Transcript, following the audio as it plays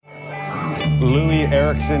Louis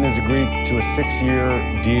Eriksson has agreed to a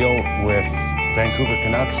 6-year deal with Vancouver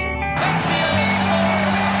Canucks.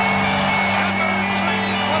 scores! Number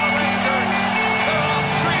 3 for the Rangers. They're up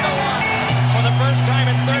 3-1. For the first time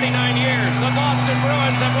in 39 years, the Boston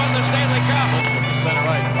Bruins have won the Stanley Cup. Center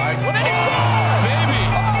right, right. What did he score? Baby!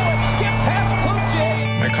 Oh, it skipped past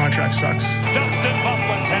Cloutier. My contract sucks. Dustin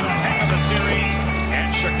Byfuglien's had a heck of a series,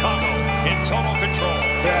 and Chicago in total control.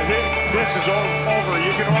 Yeah, this is over.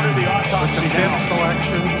 You can order the autopsy With the fifth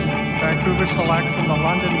selection, Vancouver select from the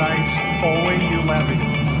London Knights, Owe Ulevi.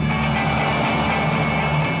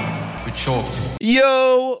 We choked.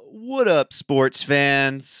 Yo, what up, sports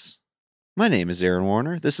fans? My name is Aaron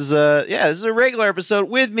Warner. This is a regular episode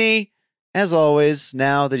with me, as always.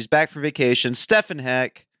 Now that he's back from vacation, Stefan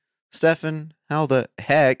Heck. Stefan, how the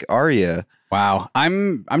heck are you? Wow,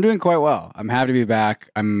 I'm doing quite well. I'm happy to be back.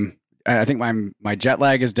 I think my jet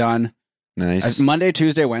lag is done. Nice. Monday,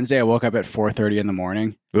 Tuesday, Wednesday, I woke up at 4:30 in the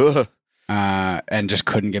morning, and just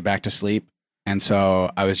couldn't get back to sleep. And so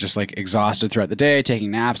I was just like exhausted throughout the day, taking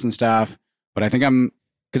naps and stuff. But I think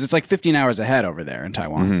because it's like 15 hours ahead over there in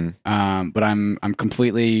Taiwan. Mm-hmm. But I'm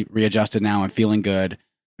completely readjusted now. I'm feeling good.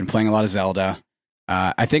 Been playing a lot of Zelda.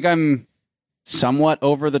 I think I'm somewhat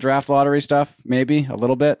over the draft lottery stuff, maybe a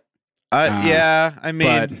little bit.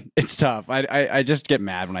 But it's tough. I just get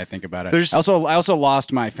mad when I think about it. There's- I also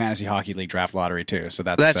lost my fantasy hockey league draft lottery too. So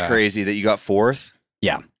that's crazy that you got fourth.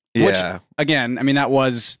 Yeah. Yeah. Which, again, I mean, that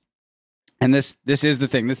was, and this is the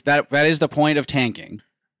thing. That is the point of tanking,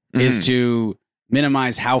 is to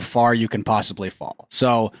minimize how far you can possibly fall.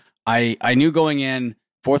 So I knew going in,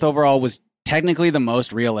 fourth overall was technically the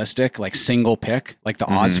most realistic, like single pick, like the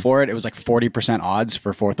odds for it. It was like 40% odds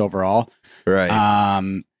for fourth overall.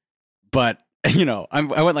 Right. But you know, I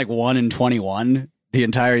went like 1-21 the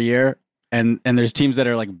entire year. And there's teams that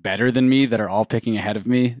are like better than me that are all picking ahead of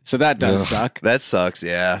me. So that does suck. That sucks,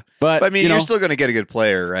 yeah. But I mean, you're still going to get a good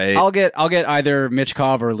player, right? I'll get either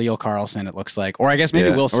Michkov or Leo Carlson, it looks like. Or I guess maybe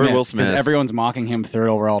Will Smith. Or Will Smith. Because everyone's mocking him third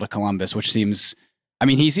overall to Columbus, which seems... I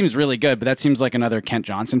mean, he seems really good, but that seems like another Kent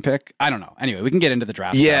Johnson pick. I don't know. Anyway, we can get into the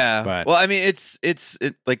draft stuff. But Well, I mean, it's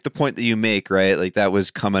like the point that you make, right? Like that was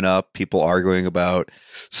coming up, people arguing about,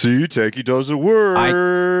 see, tanky doesn't work.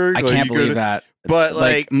 I can't believe that. But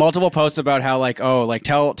like multiple posts about how like, oh, like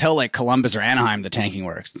tell like Columbus or Anaheim the tanking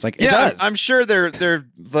works. It's like, it does. I'm sure they're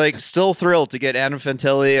like still thrilled to get Adam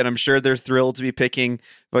Fantilli, and I'm sure they're thrilled to be picking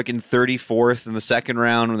fucking 34th in the second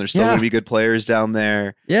round when there's still going to be good players down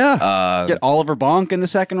there. Yeah. Get Oliver Bonk in the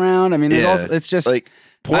second round. I mean, it's just like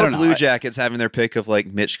poor Blue know. Jackets having their pick of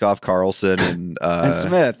like Michkov, Carlson, and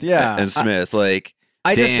Smith. Yeah. And Smith.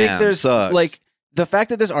 I just think there's sucks. like the fact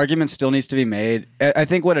that this argument still needs to be made. I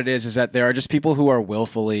think what it is that there are just people who are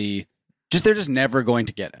willfully they're just never going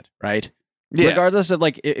to get it, right? Yeah. Regardless of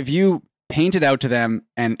like, if you paint it out to them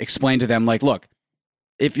and explain to them like, look,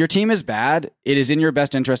 if your team is bad, it is in your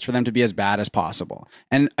best interest for them to be as bad as possible.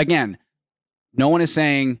 And again, no one is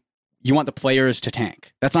saying you want the players to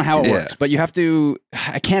tank. That's not how it works. But you have to,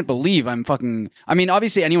 I can't believe I mean,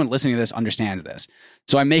 obviously anyone listening to this understands this.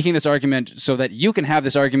 So I'm making this argument so that you can have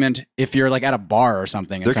this argument if you're like at a bar or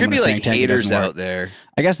something. There could be like haters out there.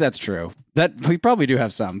 I guess that's true. That we probably do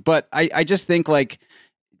have some. But I just think like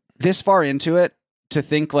this far into it to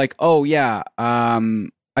think like, oh yeah,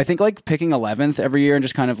 I think like picking 11th every year and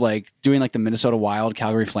just kind of like doing like the Minnesota Wild,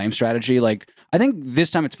 Calgary Flame strategy. Like I think this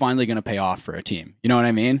time it's finally going to pay off for a team. You know what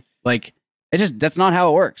I mean? Like that's not how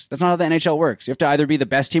it works. That's not how the NHL works. You have to either be the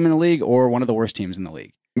best team in the league or one of the worst teams in the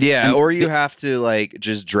league. Yeah, and or you have to like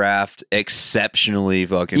just draft exceptionally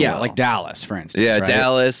fucking well. Like Dallas, for instance. Yeah, right?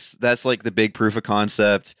 Dallas. That's like the big proof of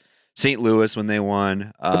concept. St. Louis when they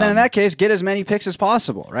won. But then in that case, get as many picks as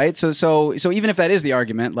possible, right? So even if that is the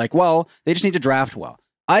argument, like, well, they just need to draft well.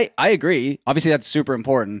 I agree. Obviously, that's super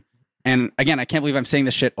important. And again, I can't believe I'm saying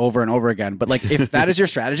this shit over and over again. But like, if that is your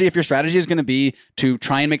strategy, if your strategy is going to be to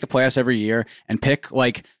try and make the playoffs every year and pick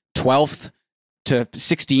like 12th to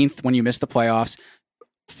 16th when you miss the playoffs,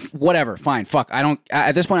 whatever, fine, fuck.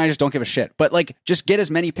 At this point, I just don't give a shit. But like, just get as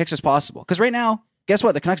many picks as possible. Because right now, guess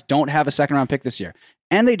what? The Canucks don't have a second round pick this year,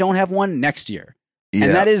 and they don't have one next year. Yeah.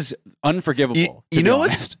 And that is unforgivable. You know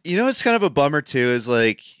what's kind of a bummer too is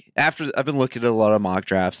like after I've been looking at a lot of mock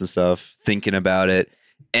drafts and stuff, thinking about it,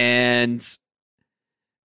 and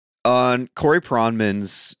on Corey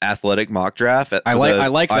Pronman's athletic mock draft, I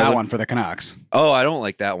like that one for the Canucks. Oh, I don't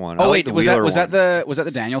like that one. Oh wait, was that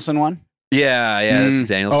the Danielson one? Yeah, it's the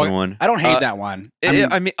Danielson one. I don't hate that one.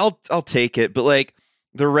 I mean, I'll take it, but like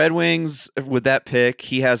the Red Wings with that pick,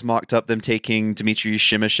 he has mocked up them taking Dmitry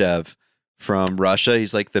Shimashev from Russia.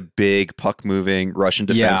 He's like the big puck moving Russian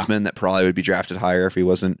defenseman that probably would be drafted higher if he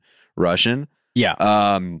wasn't Russian.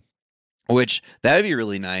 Yeah. Which that would be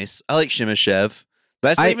really nice. I like Shimashev.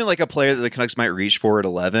 That's not even like a player that the Canucks might reach for at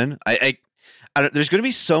 11. I don't, there's going to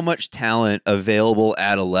be so much talent available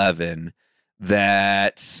at 11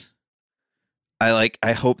 that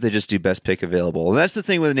I hope they just do best pick available. And that's the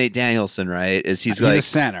thing with Nate Danielson, right? Is he's like a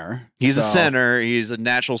center. He's a center. He's a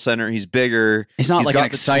natural center. He's bigger. He's not like an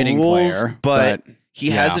exciting player, but he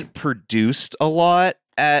hasn't produced a lot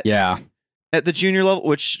at the junior level,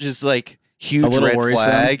 which is like huge red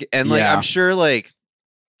flag. And like I'm sure like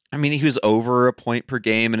I mean he was over a point per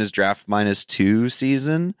game in his draft -2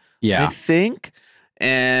 season. I think.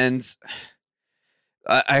 And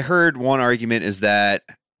I heard one argument is that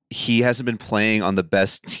he hasn't been playing on the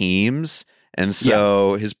best teams, and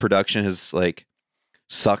so his production has like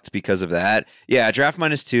sucked because of that. Yeah, draft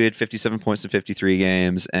 -2, he had 57 points in 53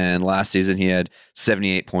 games, and last season he had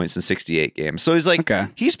 78 points in 68 games. So he's like,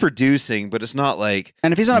 he's producing, but it's not like,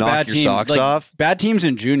 and if he's on a bad team, socks off. Bad teams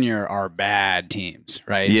in junior are bad teams,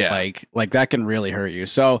 right? Yeah, like that can really hurt you.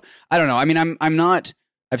 So I don't know. I mean, I'm not.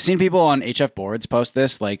 I've seen people on HF boards post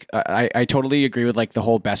this. Like, I totally agree with like the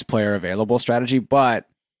whole best player available strategy, but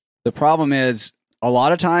the problem is a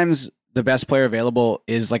lot of times the best player available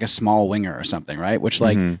is like a small winger or something, right? Which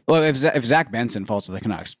like, well, if Zach Benson falls to the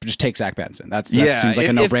Canucks, just take Zach Benson. That seems like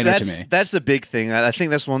a no-brainer to me. That's the big thing. I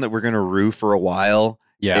think that's one that we're going to rue for a while.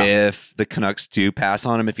 Yeah. If the Canucks do pass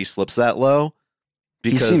on him, if he slips that low,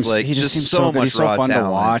 because he just seems so much. He's so fun talent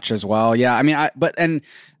to watch as well. Yeah, I mean,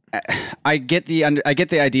 I get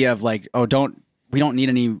the idea of like, we don't need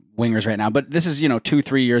any wingers right now, but this is,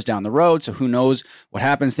 2-3 years down the road. So who knows what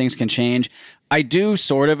happens? Things can change. I do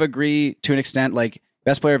sort of agree to an extent, like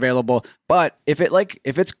best player available, but if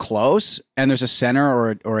it's close and there's a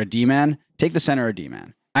center or a D-man, take the center or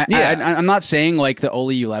D-man. I'm not saying like the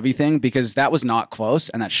Oli Ulevi thing, because that was not close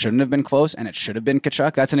and that shouldn't have been close and it should have been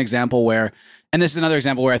Tkachuk. That's an example where, and this is another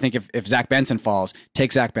example where I think if Zach Benson falls,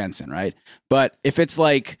 take Zach Benson, right? But if it's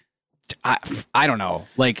like, I don't know,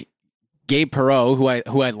 like Gabe Perreault,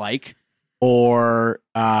 who I like, or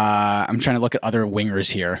I'm trying to look at other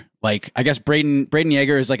wingers here. Like I guess Braden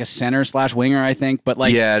Yeager is like a center / winger, I think. But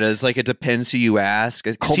like it is like, it depends who you ask.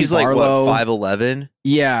 He's Barlow, like what, 5'11"?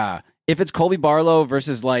 Yeah. If it's Colby Barlow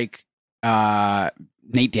versus like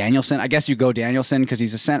Nate Danielson, I guess you go Danielson because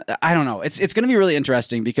he's a center. I don't know. It's going to be really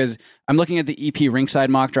interesting because I'm looking at the EP Rinkside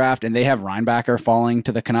mock draft and they have Reinbacher falling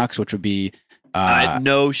to the Canucks, which would be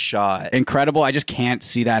no shot. Incredible. I just can't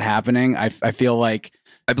see that happening. I feel like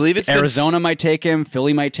I believe it's Arizona might take him,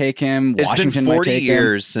 Philly might take him, Washington might take him. It's been 40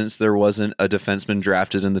 years since there wasn't a defenseman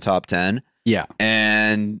drafted in the top 10. Yeah.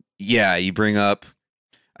 And you bring up,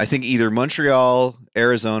 I think either Montreal,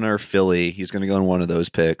 Arizona, or Philly. He's going to go in one of those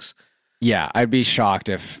picks. Yeah, I'd be shocked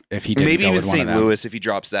if he didn't maybe go even with one St. of them. Louis if he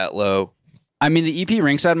drops that low. I mean, the EP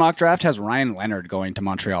Rinkside mock draft has Ryan Leonard going to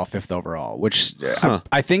Montreal 5th overall, which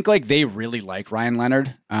I think like they really like Ryan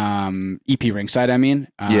Leonard. EP Rinkside, I mean.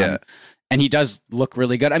 And he does look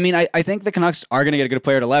really good. I mean, I think the Canucks are going to get a good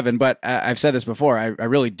player at 11, but I've said this before. I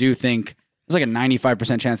really do think there's like a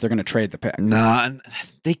 95% chance they're going to trade the pick. Nah,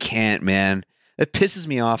 they can't, man. It pisses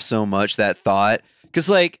me off so much, that thought. Because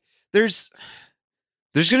like there's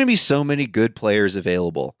going to be so many good players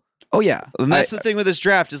available. Oh, yeah. And that's the thing with this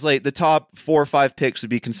draft is like the top 4 or 5 picks would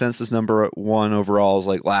be consensus number 1 overalls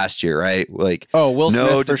like last year, right? Like, Will Smith,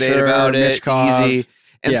 no for debate sure, about Mitch it, Kov. easy.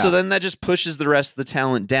 And so then that just pushes the rest of the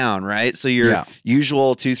talent down, right? So your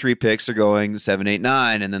usual 2-3 picks are going 7, 8,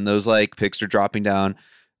 9, and then those like picks are dropping down,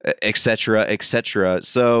 et cetera, et cetera.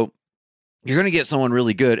 So you're going to get someone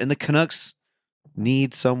really good, and the Canucks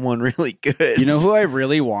need someone really good. You know who I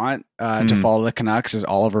really want to follow the Canucks is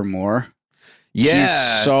Oliver Moore. Yeah.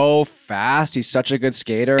 He's so fast. He's such a good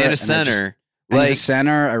skater. And a center. He's a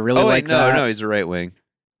center. I really like that. No, he's a right wing.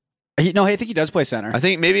 I think he does play center. I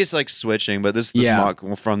think maybe it's like switching, but this mock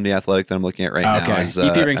from The Athletic that I'm looking at right now. Okay. Is,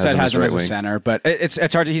 EP Rinkside has him right as a center, but it's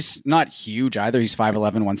hard to, he's not huge either. He's 5'11",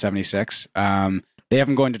 176. They have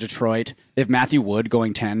him going to Detroit. They have Matthew Wood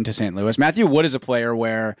going 10 to St. Louis. Matthew Wood is a player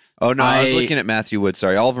where... Oh, no, I was looking at Matthew Wood.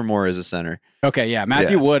 Sorry, Oliver Moore is a center. Okay, yeah.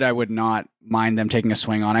 Matthew Wood, I would not mind them taking a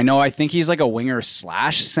swing on. I think he's like a winger /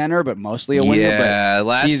 center, but mostly a winger. Yeah,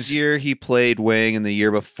 last year he played wing, and the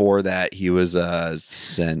year before that he was a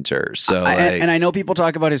center. So, and I know people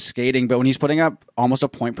talk about his skating, but when he's putting up almost a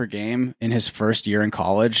point per game in his first year in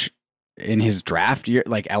college... in his draft year,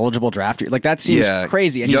 like eligible draft year, like that seems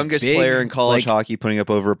crazy. And youngest he's big, player in college hockey, putting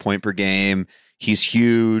up over a point per game. He's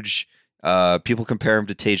huge. People compare him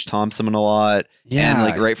to Tage Thompson a lot. Yeah. And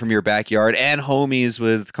like right from your backyard and homies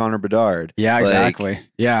with Connor Bedard. Yeah, Like, exactly.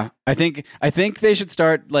 Yeah. I think they should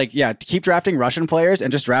start keep drafting Russian players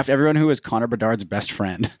and just draft everyone who is Connor Bedard's best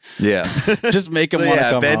friend. Yeah. Just make him So want to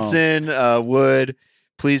yeah, come Benson, Wood,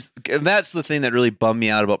 please. And that's the thing that really bummed me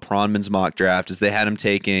out about Pronman's mock draft is they had him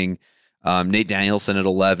taking Nate Danielson at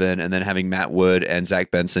 11 and then having Matt Wood and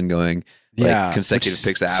Zach Benson going consecutive which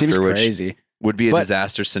picks seems after, which crazy. would be a But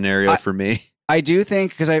disaster scenario for me. I do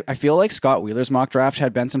think because I feel like Scott Wheeler's mock draft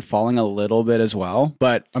had Benson falling a little bit as well,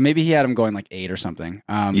 but or maybe he had him going like 8 or something.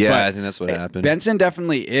 Yeah, but I think that's what happened. Benson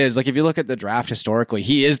definitely is like if you look at the draft historically,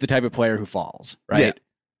 he is the type of player who falls, right? Yeah.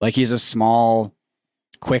 Like he's a small,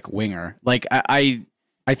 quick winger. Like I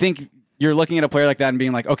think you're looking at a player like that and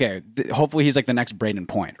being like, okay, hopefully he's like the next Braden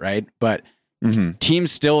Point, right? But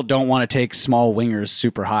teams still don't want to take small wingers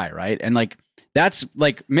super high, right? And like. That's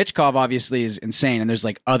like Michkov obviously is insane and there's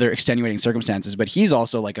like other extenuating circumstances, but he's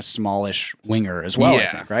also like a smallish winger as well, I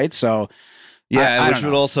think, right? So yeah, I which don't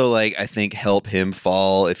would know. also like I think help him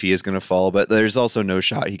fall if he is going to fall, but there's also no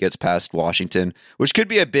shot he gets past Washington, which could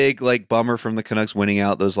be a big like bummer from the Canucks winning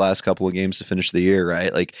out those last couple of games to finish the year,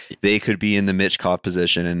 right? Like they could be in the Michkov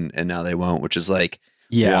position and now they won't, which is like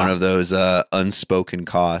one of those unspoken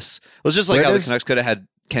costs. It was just like how the Canucks could have had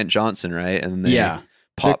Kent Johnson, right? And they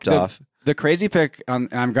popped off. The crazy pick on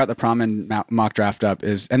I've got the Promen mock draft up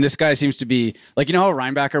is, and this guy seems to be like, you know how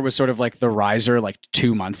Reinbacher was sort of like the riser like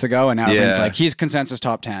 2 months ago, and now everyone's like he's consensus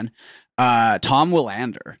top 10. Tom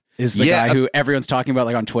Willander is the guy who everyone's talking about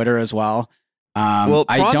like on Twitter as well. Well,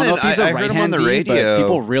 I don't know if he's a right-hand D, but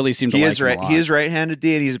people really seem to like him a lot. He is right-handed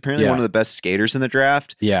D, and he's apparently one of the best skaters in the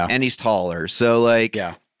draft. Yeah, and he's taller. So like,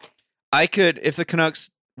 I could if the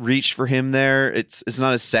Canucks reach for him there, it's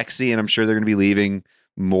not as sexy, and I'm sure they're going to be leaving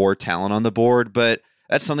more talent on the board, but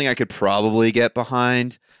that's something I could probably get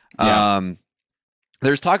behind.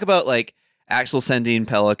 There's talk about like Axel Sandin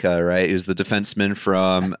Pellikka, right? Who's the defenseman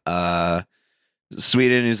from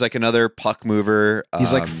Sweden, who's like another puck mover.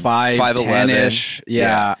 He's like 5'10"-ish.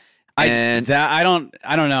 Yeah. I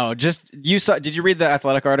don't know. Just did you read the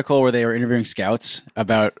Athletic article where they were interviewing scouts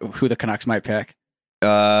about who the Canucks might pick?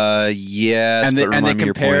 Yes, and they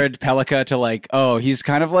compared Pellikka to like, oh, he's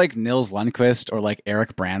kind of like Nils Lundqvist or like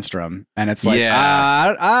Eric Brandstrom, and it's like,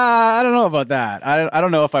 I don't know about that. I don't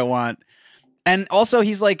know if I want. And also,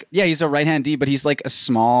 he's like, he's a right-hand D, but he's like a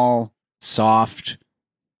small, soft,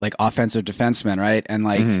 like offensive defenseman, right? And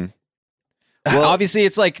like, well, obviously,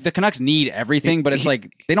 it's like the Canucks need everything, but it's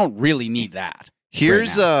like they don't really need that.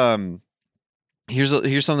 Here's something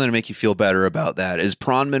to make you feel better about that is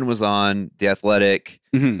Pronman was on the Athletic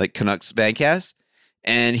like Canucks Bancast,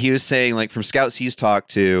 and he was saying like from scouts he's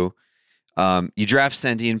talked to, you draft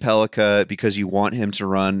Sandin Pellikka because you want him to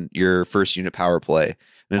run your first unit power play,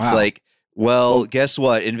 and it's like, well, guess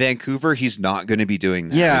what? In Vancouver, he's not going to be doing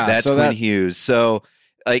that. Yeah, that's so Quinn Hughes. So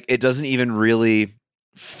like it doesn't even really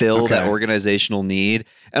fill that organizational need.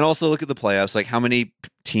 And also look at the playoffs. Like how many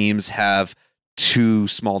teams have 2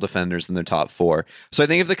 small defenders in their top 4. So I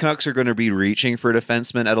think if the Canucks are going to be reaching for a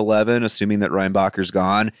defenseman at 11, assuming that Reinbacher's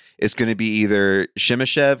gone, it's going to be either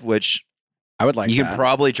Shimashev, which I would like. You can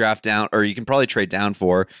probably draft down, or you can probably trade down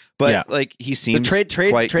for. But like he seems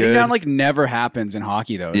trading good. down like never happens in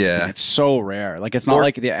hockey though. Yeah, it's so rare. Like it's not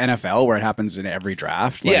like the NFL where it happens in every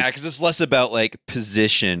draft. Like, yeah, because it's less about like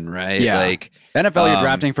position, right? Yeah, like NFL, you're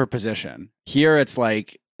drafting for position. Here, it's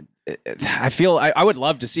like. I feel I would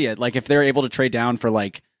love to see it. Like if they're able to trade down for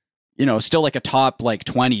like, you know, still like a top like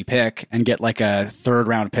 20 pick and get like a 3rd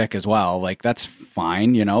round pick as well. Like that's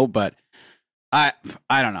fine, you know, but I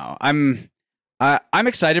don't know. I'm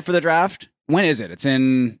excited for the draft. When is it? It's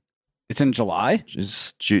in July?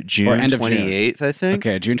 It's June or end of 28th, June. I think.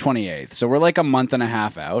 Okay, June 28th. So we're like a month and a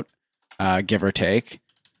half out, give or take.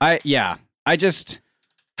 I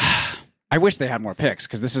wish they had more picks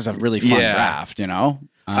because this is a really fun draft, you know?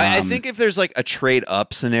 I think if there's like a trade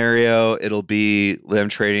up scenario, it'll be them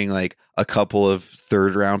trading like a couple of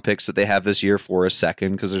 3rd round picks that they have this year for a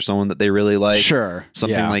 2nd because there's someone that they really like. Sure.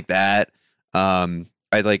 Something like that. I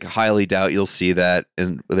like highly doubt you'll see that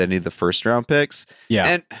with any of the 1st round picks. Yeah.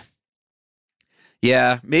 And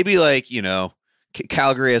yeah, maybe like, you know,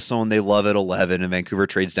 Calgary has someone they love at 11 and Vancouver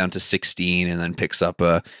trades down to 16 and then picks up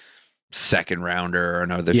a 2nd rounder or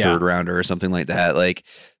another 3rd rounder or something like that. Like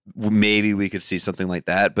maybe we could see something like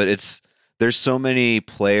that, but there's so many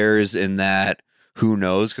players in that, who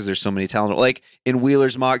knows, because there's so many talent. Like in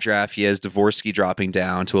Wheeler's mock draft, he has Dvorsky dropping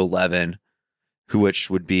down to 11, which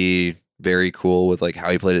would be very cool with like how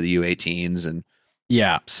he played at the U18s and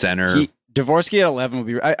center. Dvorsky at 11 would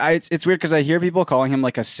be. It's weird because I hear people calling him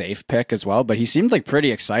like a safe pick as well, but he seemed like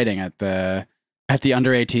pretty exciting at the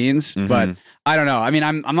under 18s. Mhm. But I don't know. I mean,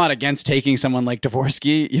 I'm not against taking someone like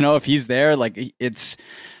Dvorsky. You know, if he's there, like it's.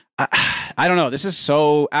 I don't know. This is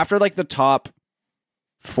so after like the top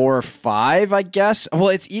 4 or 5, I guess. Well,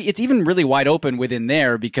 it's even really wide open within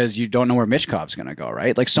there because you don't know where Michkov's going to go,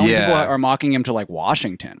 right? Like so many people are mocking him to like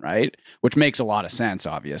Washington, right? Which makes a lot of sense,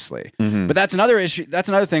 obviously. Mhm. But that's another issue. That's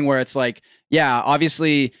another thing where it's like, yeah,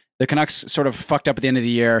 obviously the Canucks sort of fucked up at the end of the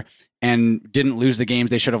year and didn't lose the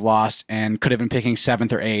games they should have lost and could have been picking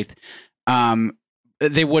 7th or 8th.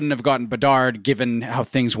 They wouldn't have gotten Bedard given how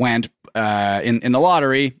things went in the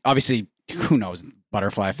lottery. Obviously, who knows,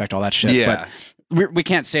 butterfly effect, all that shit. Yeah. But we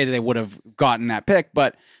can't say that they would have gotten that pick.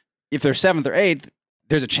 But if they're 7th or 8th,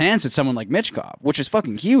 there's a chance it's someone like Michkov, which is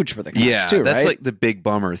fucking huge for the Canucks too, that's right? like the big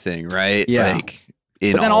bummer thing, right? Yeah. Like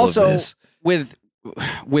in But then all also of this. with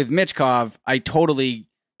Michkov, I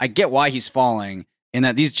get why he's falling in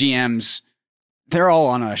that these GMs, they're all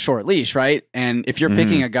on a short leash, right? And if you're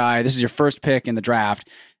picking a guy, this is your first pick in the draft,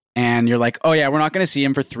 and you're like, oh yeah, we're not going to see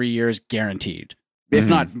him for 3 years guaranteed.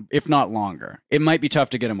 If not longer. It might be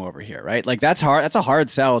tough to get him over here, right? Like that's hard. That's a hard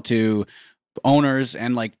sell to owners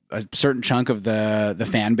and like a certain chunk of the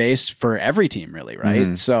fan base for every team, really,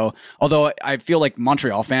 right? So, although I feel like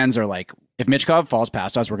Montreal fans are like, if Michkov falls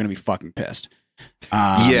past us, we're going to be fucking pissed.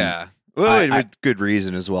 Yeah. Well, with good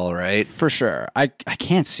reason as well, right? For sure. I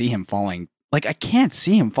can't see him falling. Like, I can't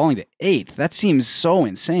see him falling to 8th. That seems so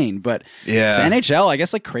insane. But Yeah. the NHL, I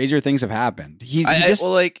guess like crazier things have happened.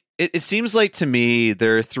 It seems like to me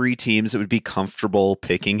there are 3 teams that would be comfortable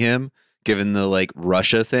picking him, given the like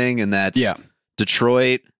Russia thing, and that's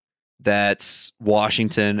Detroit, that's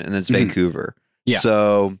Washington, and that's Vancouver. Yeah.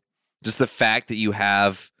 So just the fact that you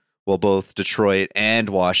have both Detroit and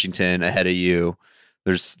Washington ahead of you,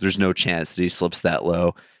 there's no chance that he slips that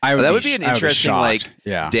low. That would be an interesting like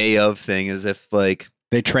day of thing, as if like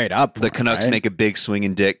they trade up. The Canucks make a big swing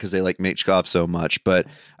and dick because they like Michkov so much, but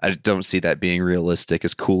I don't see that being realistic,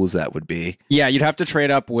 as cool as that would be. Yeah, you'd have to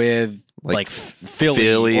trade up with like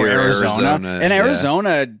Philly or Arizona. And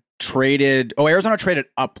Arizona traded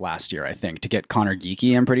up last year, I think, to get Connor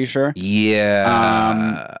Geekie, I'm pretty sure.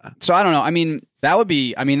 Yeah. So I don't know. I mean, that would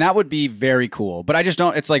be very cool. But I just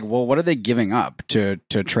don't, it's like, well, what are they giving up to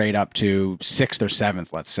trade up to 6th or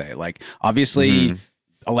 7th, let's say? Like, obviously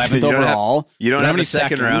 11th overall. You don't have a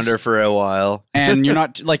second rounder for a while. And you're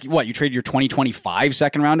not like, what, you trade your 2025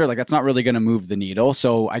 second rounder? Like, that's not really going to move the needle.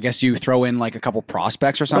 So I guess you throw in like a couple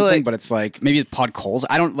prospects or something, but it's like maybe Podkolzin.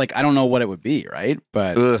 I don't know what it would be, right?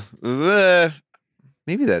 But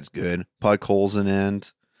maybe that's good. Podkolzin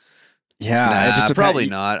and it just probably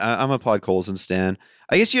not. I'm a Podkolzin stan.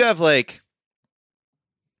 I guess you have like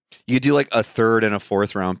you could do like a 3rd and a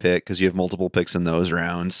 4th round pick because you have multiple picks in those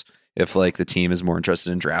rounds. If like the team is more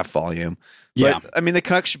interested in draft volume. But, I mean, the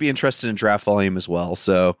Canucks should be interested in draft volume as well.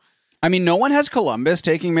 So, I mean, no one has Columbus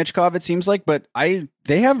taking Michkov, it seems like, but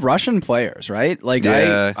they have Russian players, right? Like,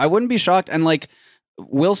 I wouldn't be shocked. And like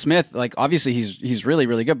Will Smith, like obviously he's really,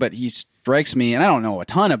 really good, but he strikes me, and I don't know a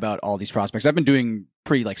ton about all these prospects. I've been doing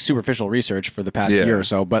pretty like superficial research for the past year or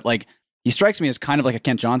so, but like he strikes me as kind of like a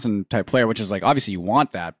Kent Johnson type player, which is like obviously you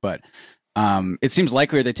want that, but it seems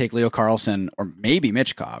likelier they take Leo Carlsson or maybe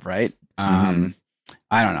Michkov, right? I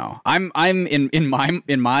don't know. I'm in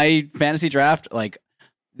my fantasy draft. Like,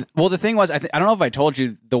 well, the thing was, I don't know if I told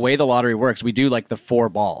you the way the lottery works. We do like the 4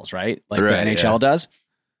 balls, right? Like the NHL does,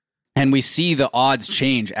 and we see the odds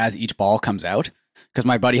change as each ball comes out. Because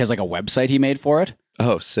my buddy has like a website he made for it.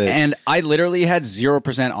 Oh, sick. And I literally had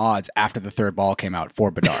 0% odds after the 3rd ball came out for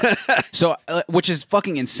Bedard. So, which is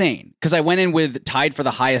fucking insane. Because I went in with tied for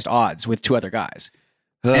the highest odds with 2 other guys.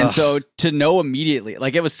 And so to know immediately,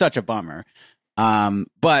 like it was such a bummer.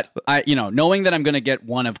 But I, knowing that I'm going to get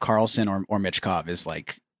one of Carlson or Michkov is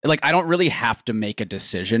like I don't really have to make a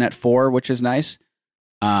decision at 4, which is nice.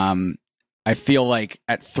 I feel like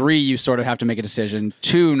at 3, you sort of have to make a decision.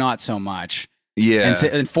 2, not so much. Yeah.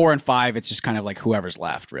 And 4 and 5, it's just kind of like whoever's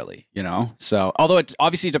left, really, So, although it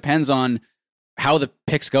obviously depends on how the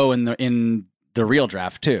picks go in the real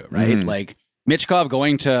draft too, right? Like Michkov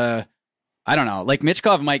going to, I don't know, like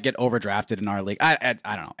Michkov might get overdrafted in our league. I don't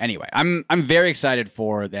know. Anyway, I'm very excited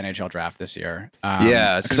for the NHL draft this year.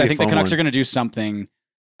 Because I think the Canucks are going to do something.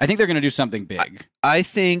 I think they're going to do something big. I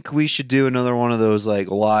think we should do another one of those like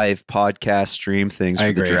live podcast stream things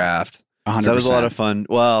for the draft. 100%. That was a lot of fun.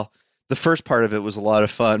 Well, the first part of it was a lot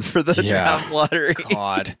of fun for the draft lottery.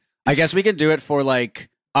 God. I guess we could do it for like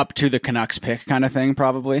up to the Canucks pick kind of thing,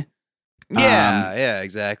 probably. Yeah,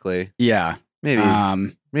 exactly. Yeah. Maybe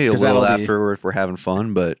a 'cause little that'll be- after if we're having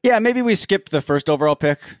fun, but Yeah, maybe we skip the first overall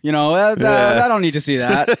pick. You know, I don't need to see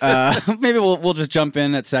that. Maybe we'll just jump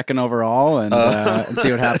in at second overall and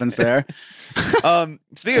see what happens there.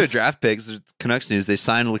 Speaking of draft picks, there's Canucks news. They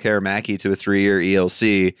signed Lekaramaki to a 3-year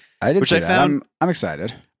ELC. I did Which see I that. found- I'm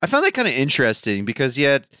excited. I found that kind of interesting because he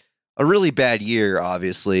had a really bad year,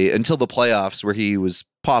 obviously, until the playoffs where he was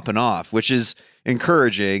popping off, which is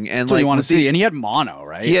encouraging. And That's what you want to with the- see. And he had mono,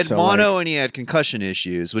 right? He had So, mono like, and he had concussion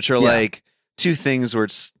issues, which are Yeah. like two things where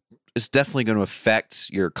it's definitely going to affect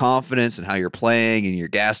your confidence and how you're playing and your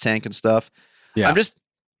gas tank and stuff. Yeah.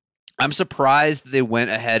 I'm surprised that they went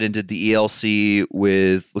ahead and did the ELC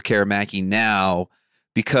with Lekaramaki now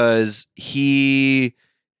because he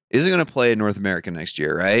isn't going to play in North America next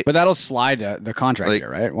year, right? but that'll slide the contract Like- year,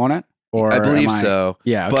 right? Won't it? Or I believe am so.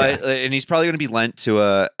 Yeah. Okay. But and he's probably going to be lent to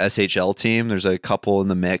a SHL team. There's a couple in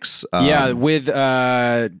the mix. Yeah, with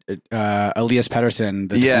Elias Pettersson,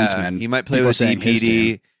 the defenseman. he might play People with are saying his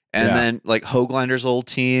team. EPD, and Yeah. then like Hoaglander's old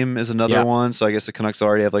team is another Yeah. one. So I guess the Canucks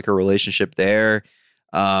already have like a relationship there.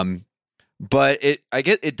 But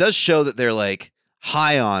it does show that they're like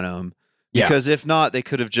high on him Yeah. because if not, they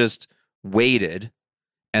could have just waited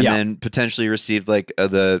and Yeah. then potentially received like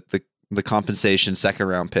the compensation second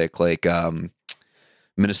round pick like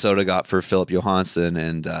Minnesota got for Philip Johansson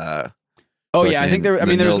and Oh yeah, I think there. I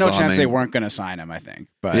mean, there's no Nils chance they Alming. weren't going to sign him. I think,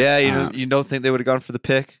 but yeah, you don't think they would have gone for the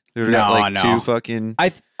pick? They would have got like No. two fucking.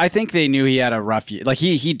 I think they knew he had a rough year. Like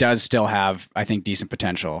he does still have, I think, decent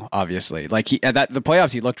potential. Obviously, like he at the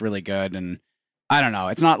playoffs, he looked really good, and I don't know.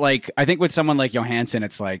 It's not like I think with someone like Johansson,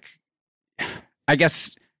 it's like, I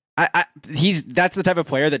guess. That's the type of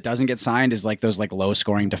player that doesn't get signed is like those like low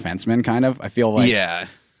scoring defensemen kind of. I feel like yeah,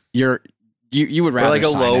 you would rather or like a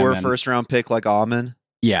sign him lower than- first round pick like Amon.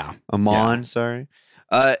 Yeah, Sorry.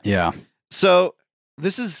 yeah. So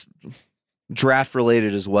this is draft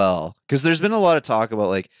related as well because there's been a lot of talk about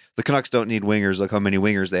like the Canucks don't need wingers. Look how many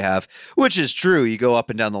wingers they have, which is true. You go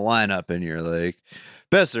up and down the lineup and you're like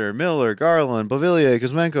Besser, Miller, Garland, Beauvillier,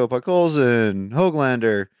 Kuzmenko, Podkolzin,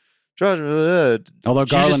 Hoaglander. Although Garland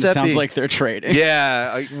Giuseppe. sounds like they're trading.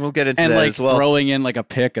 Yeah, we'll get into and that like as well. throwing in like a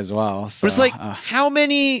pick as well. So, But it's like, how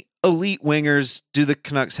many elite wingers do the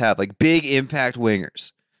Canucks have? Like big impact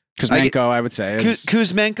wingers. Kuzmenko, I would say, is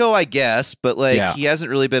Kuzmenko, I guess, but like Yeah. he hasn't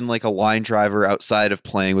really been like a line driver outside of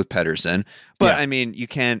playing with Pettersson. But Yeah. I mean, you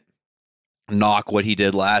can't knock what he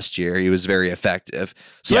did last year. He was very effective.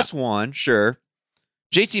 So Yeah. that's one, sure.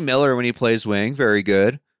 JT Miller, when he plays wing, very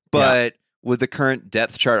good. But with the current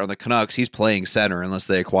depth chart on the Canucks, he's playing center unless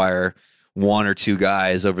they acquire one or two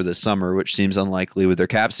guys over the summer, which seems unlikely with their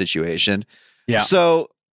cap situation. Yeah. So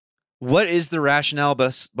what is the rationale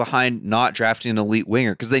behind not drafting an elite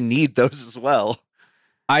winger? Because they need those as well.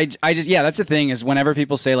 I just that's the thing is whenever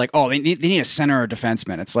people say like, oh, they need a center or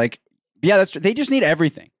defenseman, it's like, yeah, that's true. They just need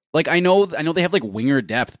everything. Like I know they have like winger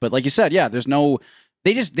depth, but like you said, yeah,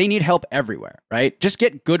 they need help everywhere, right? Just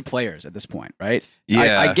get good players at this point, right?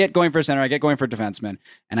 Yeah. I get going for a center, I get going for a defenseman,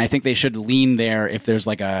 and I think they should lean there if there's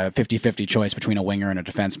like a 50-50 choice between a winger and a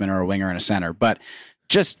defenseman or a winger and a center. But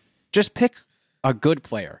just pick a good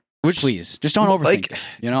player. Please, just don't overthink Like, it,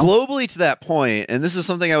 you know? globally to that point, and this is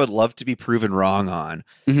something I would love to be proven wrong on,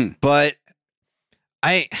 Mhm. but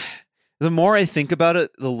the more I think about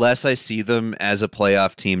it, the less I see them as a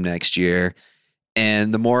playoff team next year.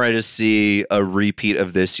 And the more I just see a repeat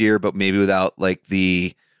of this year, but maybe without like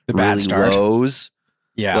the bad really start. lows.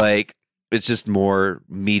 Yeah. Like it's just more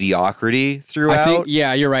mediocrity throughout. I think,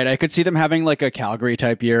 yeah, you're right. I could see them having like a Calgary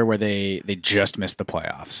type year where they just missed the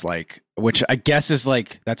playoffs, like, which I guess is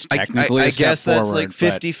like, that's technically I a step guess that's forward, like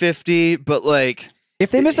but 50-50, but like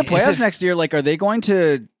if they miss the is playoffs it- next year, like, are they going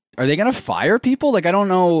to fire people? Like, I don't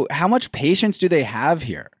know how much patience do they have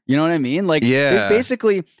here. You know what I mean? Like, Yeah. they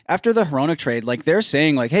basically, after the Hronek trade, like they're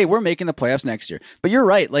saying like, hey, we're making the playoffs next year. But you're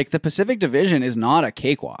right. Like the Pacific Division is not a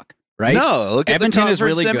cakewalk. Right? no, look Edmonton at the is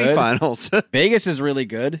really good. semifinals. Vegas is really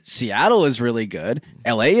good. Seattle is really good.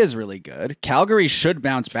 LA is really good. Calgary should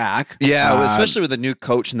bounce back. Yeah, especially with the new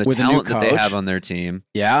coach and the with a new talent that they coach. have on their team.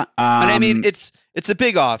 Yeah. And I mean, it's a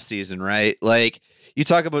big off season, right? Like you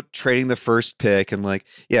talk about trading the first pick, and like,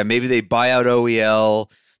 yeah, maybe they buy out OEL,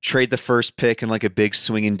 trade the first pick in like a big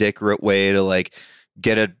swinging dick way to like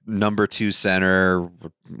get a number 2 center,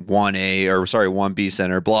 1B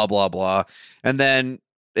center, blah blah blah, and then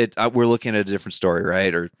we're looking at a different story,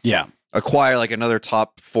 right? Or yeah. acquire like another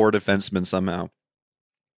top 4 defenseman somehow.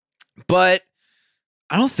 But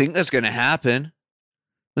I don't think that's going to happen.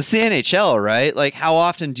 It's the NHL, right? Like, how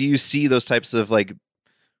often do you see those types of like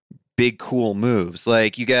big, cool moves?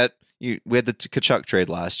 Like, you we had the Tkachuk trade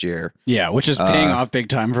last year. Yeah, which is paying off big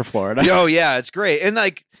time for Florida. Oh yeah, it's great. And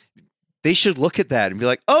like they should look at that and be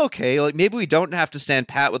like, oh, okay, like maybe we don't have to stand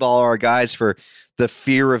pat with all our guys for the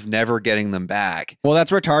fear of never getting them back. Well,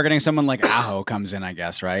 that's where targeting someone like Aho comes in, I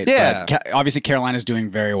guess, right? Yeah. But obviously, Carolina's doing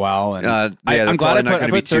very well, and they're I'm glad probably not I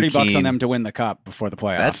gonna be put $30 too on keen. them to win the cup before the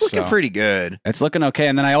playoffs. That's looking pretty good. It's looking okay.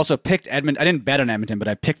 And then I also picked Edmonton. I didn't bet on Edmonton, but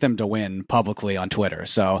I picked them to win publicly on Twitter.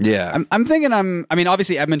 So Yeah. I'm thinking I mean,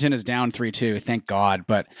 obviously Edmonton is down 3-2, thank God,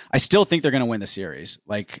 but I still think they're going to win the series.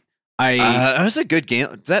 Like That was a good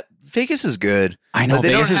game. That Vegas is good. I know They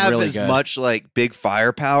Vegas don't is have really as good. much like big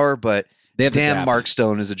firepower, but They have the damn, depth. Mark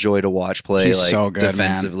Stone is a joy to watch play. He's like so good, man.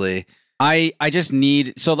 defensively. I just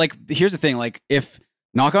need like here's the thing, like if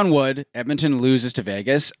knock on wood Edmonton loses to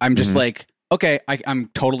Vegas, I'm just like okay, I'm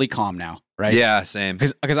totally calm now, right? Yeah, same.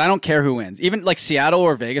 Because I don't care who wins. Even like Seattle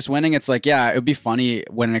or Vegas winning, it's like, yeah, it would be funny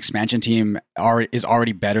when an expansion team is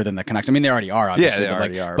already better than the Canucks. I mean, they already are, obviously. they but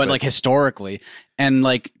already like, are, But but- like historically, and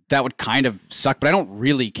like that would kind of suck, but I don't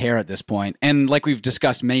really care at this point. And like we've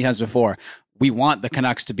discussed many times before, we want the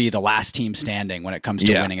Canucks to be the last team standing when it comes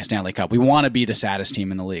to winning a Stanley Cup. We want to be the saddest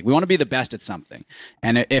team in the league. We want to be the best at something.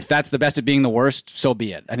 And if that's the best at being the worst, so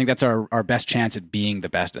be it. I think that's our best chance at being the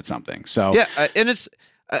best at something. So Yeah, and it's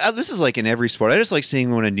this is like in every sport. I just like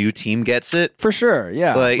seeing when a new team gets it. for sure,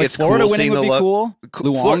 yeah. Like, it's Florida cool winning seeing would the be lo-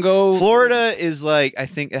 cool. Luongo. Florida is like, I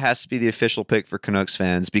think it has to be the official pick for Canucks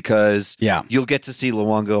fans because Yeah. you'll get to see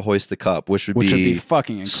Luongo hoist the cup, which would Which would be be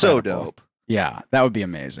fucking incredible. so dope. Yeah, that would be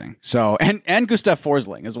amazing. So and Gustav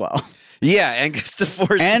Forsling as well, Yeah, and Gustav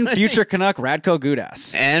Forsling. and future Canuck Radko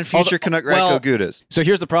Gudas. and future Canuck well, Radko Gudas. So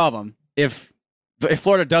here's the problem: if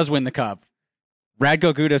Florida does win the cup,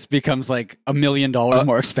 Radko Gudas becomes like $1 million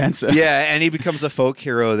more expensive. Yeah, and he becomes a folk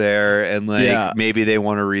hero there, and like Yeah. maybe they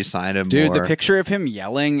want to re-sign him. Dude, more. the picture of him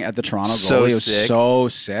yelling at the Toronto So goalie was sick. so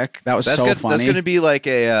sick. That was so funny. That's going to be like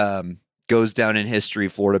a goes down in history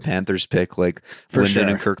Florida Panthers pick, like For Lyndon sure.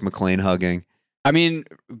 and Kirk McLean hugging. I mean,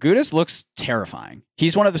 Gudas looks terrifying.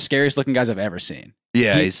 He's one of the scariest looking guys I've ever seen.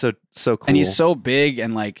 Yeah, He- he's so cool, And he's so big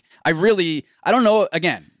and like I don't know,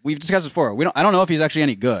 again, we've discussed before. I don't know if he's actually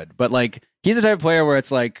any good, but like he's the type of player where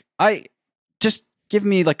it's like I just give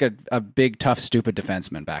me like a big tough stupid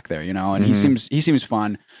defenseman back there, you know? And he seems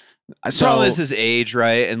fun. So Problem is his age,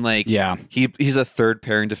 right? And like yeah. he's a third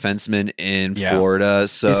pairing defenseman in Yeah. Florida.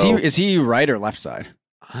 So Is he right or left side?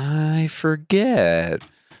 I forget.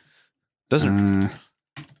 Doesn't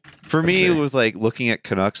for let's me see. with like looking at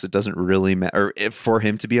Canucks, it doesn't really matter. Or if for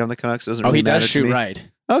him to be on the Canucks doesn't. Oh, really he matter does to shoot me. right.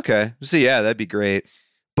 Okay, so yeah, that'd be great.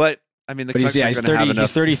 But I mean, the But Canucks he's are going to have enough.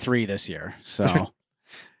 he's 33 this year. So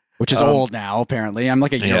which is old now, apparently. I'm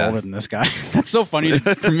like a year Yeah. older than this guy. That's so funny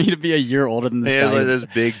for me to be a year older than this He has guy. like this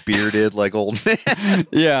big bearded like old man,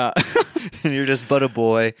 Yeah. and you're just but a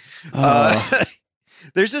boy.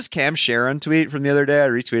 There's this Cam Sharon tweet from the other day. I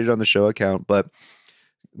retweeted on the show account, but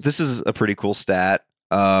this is a pretty cool stat.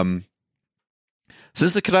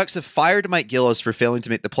 Since the Canucks have fired Mike Gillis for failing to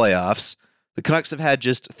make the playoffs, the Canucks have had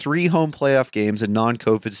just 3 home playoff games in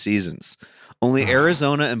non-COVID seasons. Only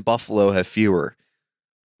Arizona and Buffalo have fewer.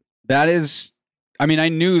 That is, I mean, I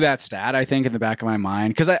knew that stat, I think, in the back of my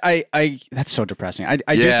mind. Because I that's so depressing. I do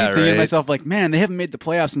keep thinking to myself, like, man, they haven't made the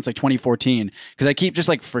playoffs since like 2014. Because I keep just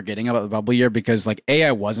like forgetting about the bubble year because like A,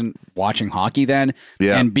 I wasn't watching hockey then.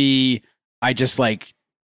 Yeah. And B, I just like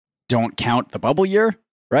don't count the bubble year,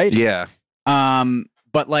 right? Yeah.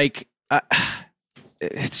 But like,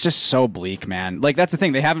 it's just so bleak, man. Like that's the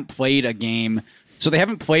thing. They haven't played a game. So they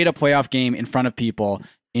haven't played a playoff game in front of people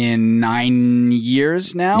in 9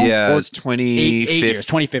 years now. Yeah, Or it's 2015. 8 years,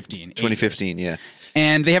 2015. 2015, yeah.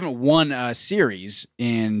 And they haven't won a series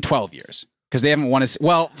in 12 years. Because they haven't won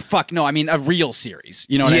a real series.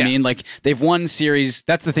 You know what I Yeah. mean? Like they've won series.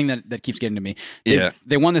 That's the thing that keeps getting to me.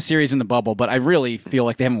 They won the series in the bubble, but I really feel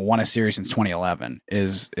like they haven't won a series since 2011.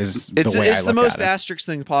 Is the way I It's look the most at it. asterisk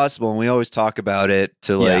thing possible, and we always talk about it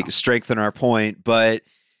to like Yeah. strengthen our point. But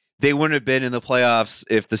they wouldn't have been in the playoffs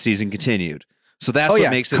if the season continued. So that's what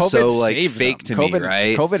makes it so like saved fake them. to me,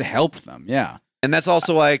 right? COVID helped them. Yeah. And that's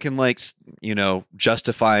also why I can like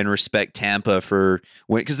justify and respect Tampa for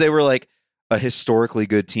because they were like a historically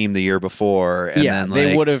good team the year before, and yeah, then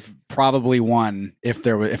they would have probably won if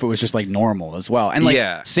it was just like normal as well. And like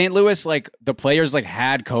Yeah. St. Louis, like the players like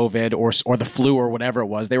had COVID or the flu or whatever it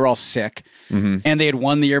was. They were all sick, and they had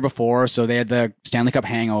won the year before, so they had the Stanley Cup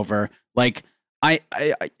hangover. Like I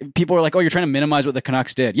people are like, oh, you're trying to minimize what the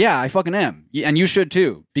Canucks did. Yeah, I fucking am, and you should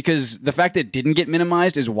too, because the fact that it didn't get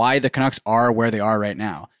minimized is why the Canucks are where they are right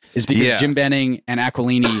now. Is because Yeah. Jim Benning and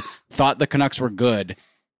Aquilini thought the Canucks were good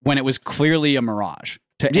when it was clearly a mirage.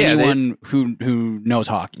 to Yeah, anyone who knows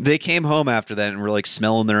hockey. They came home after that and were like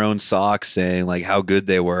smelling their own socks, saying like how good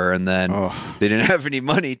they were, and then they didn't have any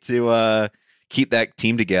money to keep that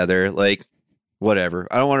team together. Like, whatever.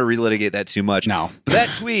 I don't want to relitigate that too much. No. But that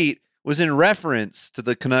tweet was in reference to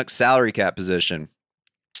the Canucks salary cap position,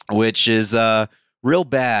 which is real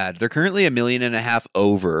bad. They're currently $1.5 million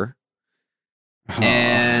over.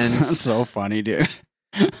 And That's so funny, dude.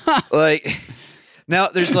 like now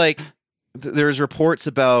there's reports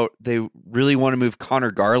about they really want to move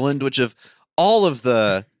Connor Garland, which of all of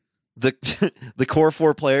the core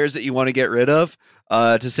 4 players that you want to get rid of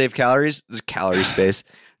to save calorie space,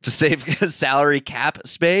 to save salary cap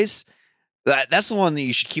space, that's the one that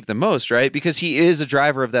you should keep the most, right? Because he is a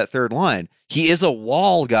driver of that third line. He is a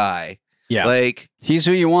wall guy. Yeah. Like, he's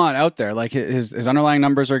who you want out there. Like his underlying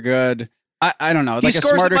numbers are good. I don't know. he Like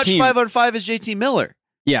scores a smarter as much team. 5-on-5 as JT Miller.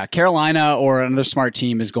 Yeah, Carolina or another smart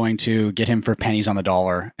team is going to get him for pennies on the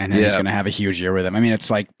dollar, and he's going to have a huge year with him. I mean, it's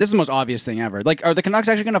like, this is the most obvious thing ever. Like, are the Canucks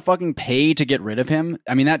actually going to fucking pay to get rid of him?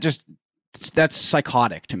 I mean, that's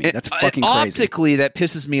psychotic to me. That's fucking crazy. Optically, that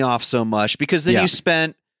pisses me off so much, because then you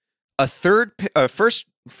spent a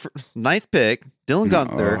ninth pick, Dylan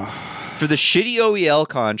Gunther, for the shitty OEL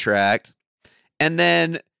contract, and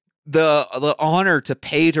then the honor to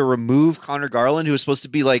pay to remove Connor Garland, who was supposed to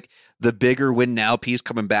be like the bigger win now piece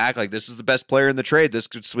coming back. Like, this is the best player in the trade. This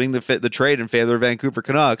could swing the trade in favor of the Vancouver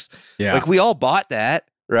Canucks. Yeah. Like, we all bought that,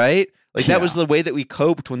 right? Like, that was the way that we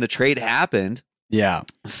coped when the trade happened. Yeah.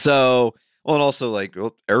 So, well, and also like,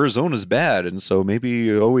 well, Arizona's bad, and so maybe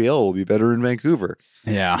OEL will be better in Vancouver.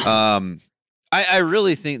 Yeah. I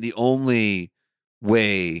really think the only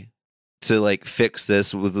way to like fix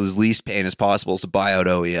this with as least pain as possible is to buy out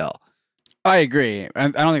OEL. I agree. I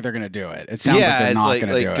don't think they're going to do it. It sounds like they're not going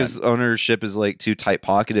to do it. Because ownership is like too tight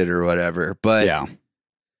pocketed or whatever. But yeah,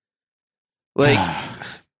 like,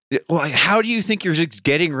 well, how do you think you're just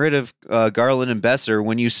getting rid of Garland and Besser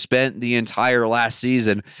when you spent the entire last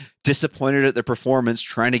season disappointed at their performance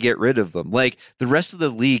trying to get rid of them? Like, the rest of the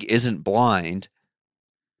league isn't blind.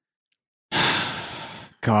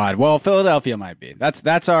 God. Well, Philadelphia might be.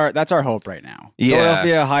 That's our hope right now. Yeah.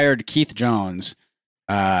 Philadelphia hired Keith Jones,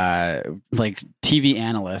 like TV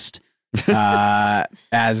analyst,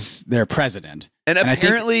 as their president. And I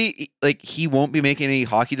apparently, think, like, he won't be making any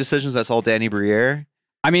hockey decisions. That's all Danny Briere.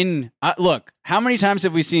 I mean, look, how many times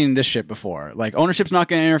have we seen this shit before? Like, ownership's not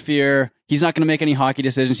going to interfere. He's not going to make any hockey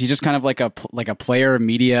decisions. He's just kind of like a player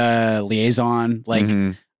media liaison.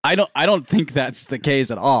 Like, I don't think that's the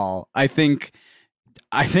case at all. I think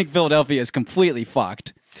Philadelphia is completely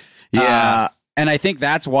fucked. Yeah. And I think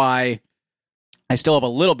that's why I still have a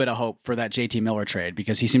little bit of hope for that JT Miller trade,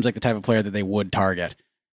 because he seems like the type of player that they would target.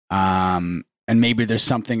 And maybe there's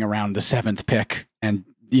something around the 7th pick, and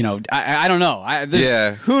you know, I don't know.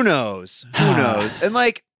 Who knows? Who knows? And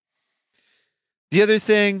like, the other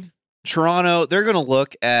thing, Toronto, they're going to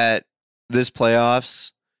look at this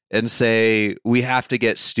playoffs and say, we have to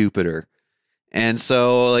get stupider. And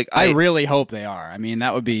so, like, I really hope they are. I mean,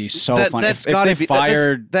 that would be so fun. That's if they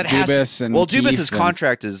fired Dubas and Dubas's Keefe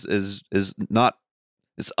contract is not,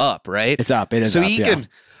 it's up, right? It's up. It is so up, he yeah. can.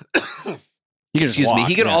 He can just Excuse me. walk,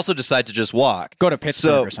 He can yeah. also decide to just walk, go to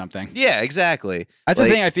Pittsburgh or something. Yeah, exactly. That's the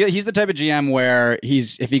thing. I feel he's the type of GM where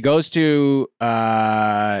if he goes to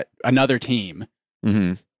another team,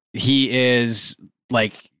 he is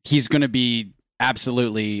like, he's going to be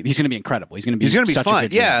incredible. He's going to be such fun. A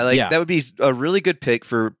good Yeah, GM. that would be a really good pick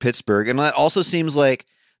for Pittsburgh, and that also seems like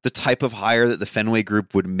the type of hire that the Fenway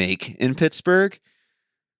Group would make in Pittsburgh.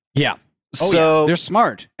 Yeah. So they're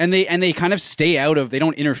smart, and they kind of stay out of. They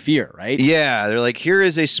don't interfere, right? Yeah, they're like, here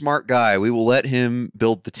is a smart guy. We will let him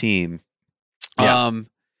build the team. Yeah.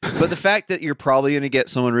 But the fact that you're probably going to get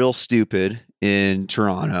someone real stupid in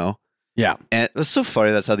Toronto. Yeah. And it's so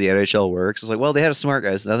funny. That's how the NHL works. It's like, well, they had a smart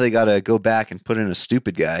guy, so now they got to go back and put in a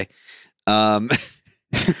stupid guy. And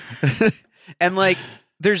like,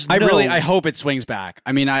 I hope it swings back.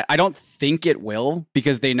 I mean, I don't think it will,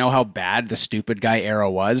 because they know how bad the stupid guy era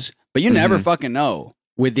was. But you never fucking know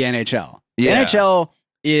with the NHL. The NHL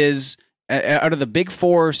is, out of the big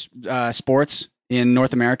 4 sports in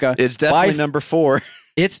North America, it's definitely number 4.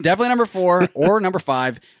 It's definitely number 4 or number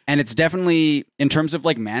 5. And it's definitely, in terms of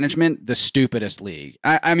like management, the stupidest league.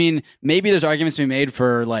 I mean, maybe there's arguments to be made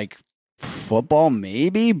for like football,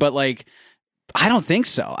 maybe, but like, I don't think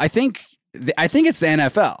so. I think it's the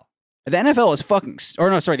NFL. The NFL is fucking, the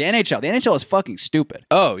NHL. The NHL is fucking stupid.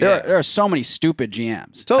 Oh, yeah. There are so many stupid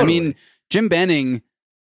GMs. Totally. I mean, Jim Benning,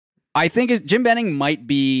 Jim Benning might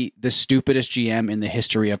be the stupidest GM in the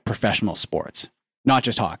history of professional sports, not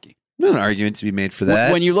just hockey. There's an argument to be made for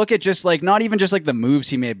that. When you look at just like not even just like the moves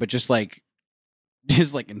he made, but just like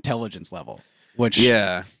his like intelligence level, which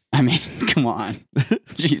yeah, I mean, come on,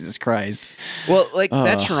 Jesus Christ. well, like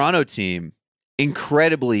that Toronto team,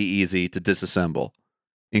 incredibly easy to disassemble.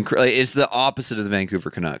 It's the opposite of the Vancouver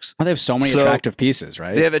Canucks. Well, they have so many attractive pieces,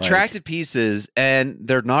 right? They have attractive pieces, and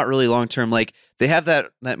they're not really long term. Like they have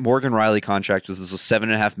that Morgan Riley contract, which is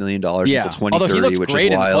 $7.5 million until 2030, although he looked which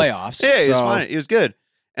great is wild. in the playoffs. Yeah, he was fine. He was good.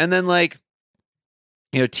 And then like,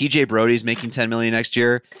 TJ Brody's making $10 million next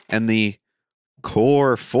year, and the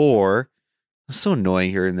core four. It's so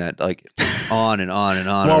annoying hearing that like on and on and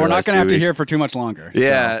on. Well, over we're the not last going to have 2 to weeks. hear for too much longer.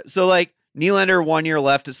 Yeah. So like Nylander 1 year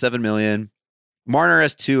left at $7 million. Marner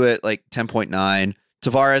has 2 at like 10.9.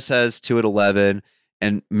 Tavares has 2 at 11,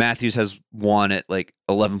 and Matthews has 1 at like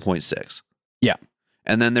 11.6. Yeah.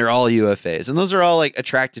 And then they're all UFAs, and those are all like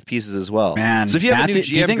attractive pieces as well. Man, so if you have a new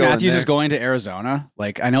GM do you think going Matthews there, is going to Arizona?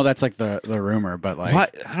 Like, I know that's like the rumor, but like,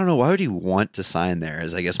 I don't know. Why would he want to sign there?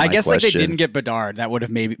 Is I guess my like question. they didn't get Bedard, that would have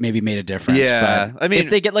maybe made a difference. Yeah, but I mean, if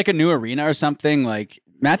they get like a new arena or something, like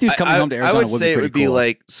Matthews coming home to Arizona I would say be it would pretty be cool.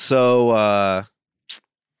 like so.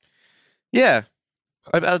 Yeah,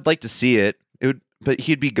 I'd like to see it. It would, but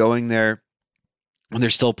he'd be going there when they're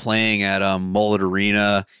still playing at Mullet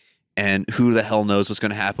Arena, and who the hell knows what's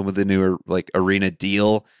going to happen with the new like arena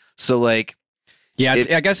deal. So like, yeah,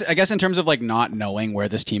 I guess in terms of like not knowing where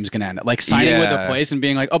this team's going to end up, like signing with a place and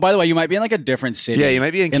being like, oh, by the way, you might be in like a different city. Yeah, you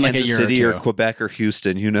might be in Kansas like a year City or two. Quebec or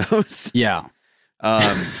Houston. Who knows? Yeah.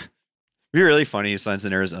 It'd be really funny. He signs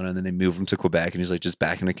in Arizona and then they move him to Quebec, and he's like just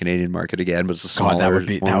back in the Canadian market again. But it's a smaller. God,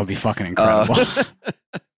 that would be fucking incredible.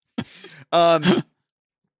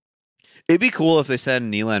 It'd be cool if they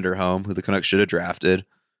send Nylander home, who the Canucks should have drafted,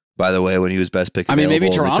 by the way, when he was best pick. I mean, maybe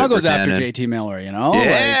available, and they Toronto took goes after Virtanen. JT Miller, you know?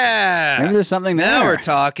 Yeah. Like, maybe there's something there. Now we're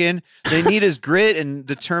talking. They need his grit and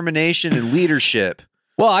determination and leadership.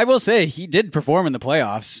 Well, I will say he did perform in the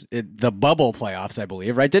playoffs, the bubble playoffs, I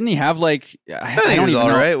believe, right? Didn't he have like? I think he was all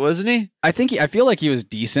right, wasn't he? I feel like he was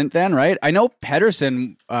decent then, right? I know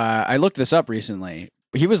Pedersen. I looked this up recently.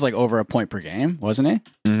 He was like over a point per game, wasn't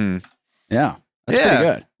he? Mm-hmm. Yeah, that's pretty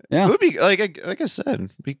good. Yeah, It would be like I said,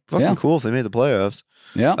 it'd be fucking cool if they made the playoffs.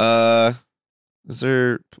 Yeah. Is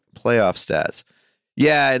there playoff stats?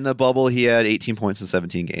 Yeah, in the bubble he had 18 points in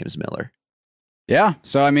 17 games, Miller. Yeah.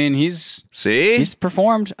 So I mean, he's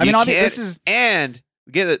performed. I mean, obviously this is and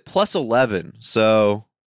get it plus 11. So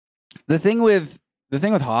the thing with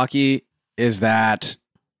hockey is that,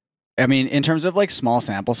 I mean, in terms of like small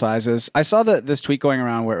sample sizes, I saw this tweet going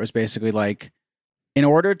around where it was basically like, in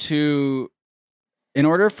order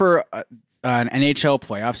for an NHL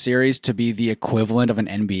playoff series to be the equivalent of an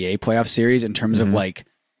NBA playoff series in terms of like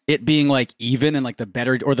it being like even and like the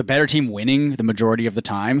better team winning the majority of the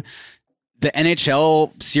time, the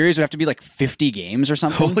NHL series would have to be like 50 games or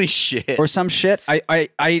something. Holy shit. Or some shit. I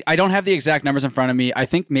don't have the exact numbers in front of me. I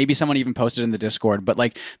think maybe someone even posted in the Discord, but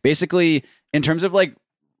like basically in terms of like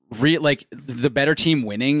like the better team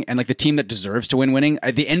winning and like the team that deserves to winning,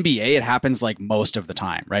 the NBA, it happens like most of the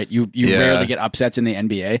time, right? You rarely get upsets in the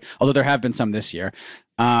NBA, although there have been some this year.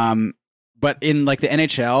 But in like the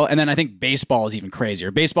NHL, and then I think baseball is even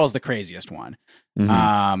crazier. Baseball is the craziest one.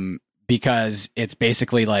 Because it's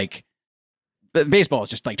basically like baseball is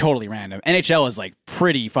just like totally random. NHL is like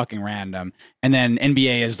pretty fucking random. And then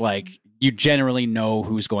NBA is like, you generally know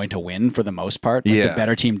who's going to win for the most part. Like the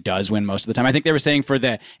better team does win most of the time. I think they were saying for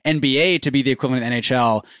the NBA to be the equivalent of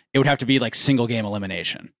NHL, it would have to be like single game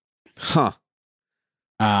elimination. Huh.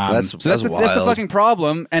 That's the fucking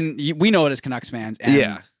problem. And we know it as Canucks fans.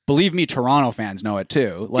 And believe me, Toronto fans know it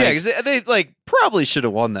too. Like, yeah, because they like probably should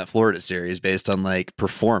have won that Florida series based on like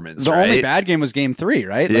performance. The only bad game was Game 3,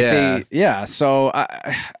 right? Like So,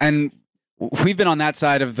 and we've been on that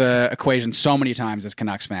side of the equation so many times as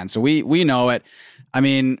Canucks fans, so we know it. I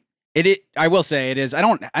mean, I will say it is. I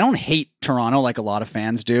don't hate Toronto like a lot of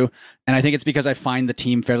fans do, and I think it's because I find the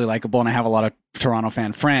team fairly likable, and I have a lot of Toronto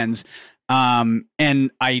fan friends,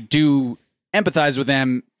 and I do empathize with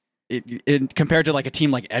them. Compared to like a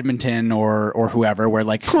team like Edmonton or whoever, where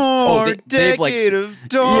like they've like of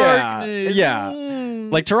darkness.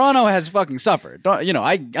 Like Toronto has fucking suffered.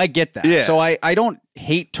 I get that. Yeah. So I don't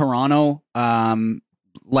hate Toronto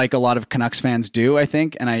like a lot of Canucks fans do, I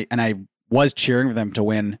think, and I was cheering for them to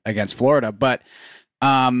win against Florida, but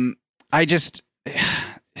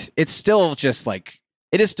it's still just like,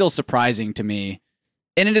 it is still surprising to me.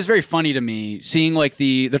 And it is very funny to me seeing like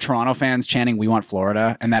the Toronto fans chanting "We want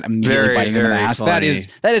Florida" and that immediately biting them in the ass. Funny.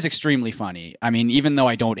 That is extremely funny. I mean, even though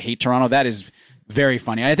I don't hate Toronto, that is very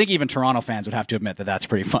funny. I think even Toronto fans would have to admit that that's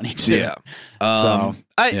pretty funny too. Yeah.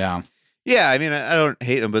 Yeah, I mean, I don't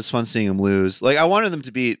hate them, but it's fun seeing them lose. Like, I wanted them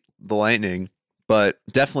to beat the Lightning, but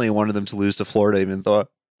definitely wanted them to lose to Florida, even though,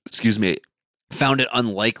 found it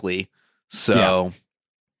unlikely. So,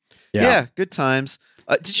 yeah, good times.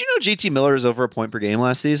 Did you know JT Miller is over a point per game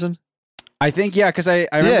last season? I think, because I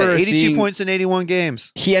remember 82 seeing points in 81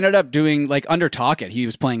 games. he ended up doing, like, under Tocchet, he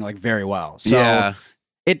was playing, like, very well. So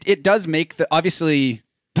it does make obviously,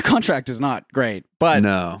 the contract is not great, but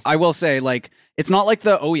No. I will say, like, it's not like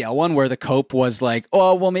the OEL one where the Cope was like,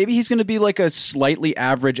 oh, well, maybe he's going to be like a slightly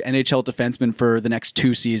average NHL defenseman for the next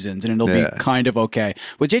 2 seasons and it'll be kind of okay.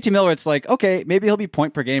 With JT Miller, it's like, okay, maybe he'll be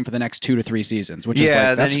point per game for the next 2 to 3 seasons, which is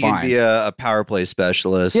like, that's then he fine. can be a power play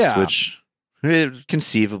specialist, which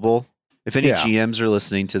conceivable. If any GMs are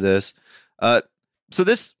listening to this. So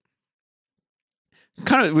this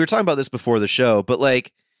kind of, we were talking about this before the show, but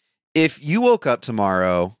like, if you woke up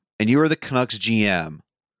tomorrow and you were the Canucks GM,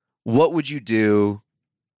 what would you do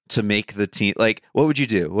to make the team? Like, what would you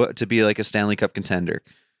do to be like a Stanley Cup contender?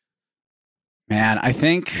 Man, I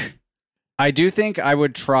do think I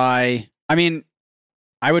would try. I mean,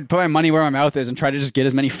 I would put my money where my mouth is and try to just get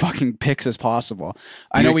as many fucking picks as possible.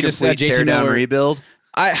 I know we just said JT Miller rebuild.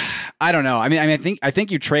 I don't know. I mean, I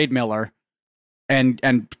think you trade Miller and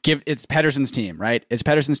give it's Pettersson's team, right? It's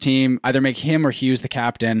Pettersson's team. Either make him or Hughes the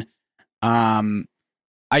captain.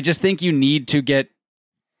 I just think you need to get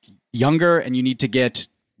younger and you need to get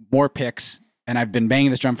more picks. And I've been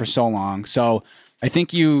banging this drum for so long. So I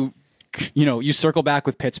think you circle back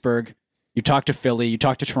with Pittsburgh. You talk to Philly. You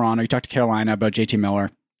talk to Toronto. You talk to Carolina about JT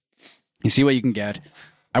Miller. You see what you can get.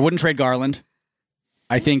 I wouldn't trade Garland.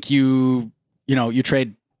 I think you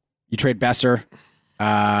trade Besser.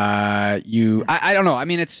 I don't know. I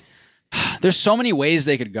mean, there's so many ways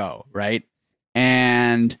they could go, right?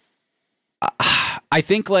 And I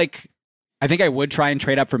think I would try and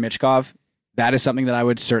trade up for Michkov. That is something that I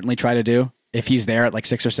would certainly try to do if he's there at like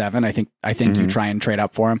 6 or 7. I think you try and trade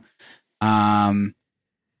up for him.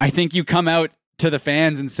 I think you come out to the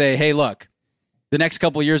fans and say, "Hey, look, the next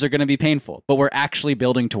couple of years are going to be painful, but we're actually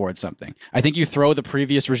building towards something." I think you throw the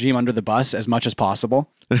previous regime under the bus as much as possible.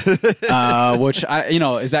 Which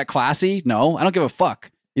is that classy? No, I don't give a fuck.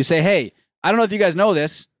 You say, "Hey, I don't know if you guys know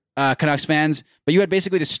this, Canucks fans, but you had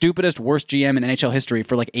basically the stupidest, worst GM in NHL history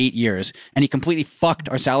for like 8 years, and he completely fucked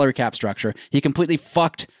our salary cap structure. He completely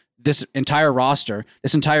fucked this entire roster,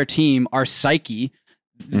 this entire team, our psyche,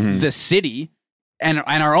 the city, and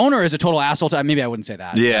our owner is a total asshole." Maybe I wouldn't say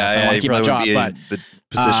that. Yeah, keep my job, but the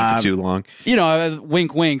position for too long.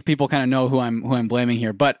 Wink, wink. People kind of know who I'm blaming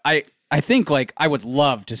here, but I think like I would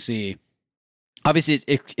love to see. Obviously,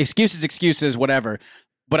 it's excuses, whatever.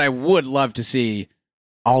 But I would love to see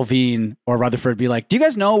Alvin or Rutherford be like, "Do you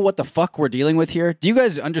guys know what the fuck we're dealing with here? Do you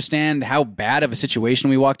guys understand how bad of a situation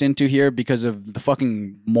we walked into here because of the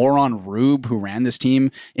fucking moron Rube who ran this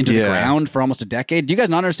team into the ground for almost a decade? Do you guys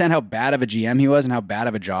not understand how bad of a GM he was and how bad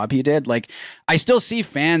of a job he did?" Like, I still see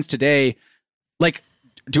fans today, like,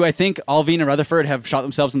 do I think Alvin and Rutherford have shot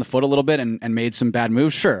themselves in the foot a little bit and made some bad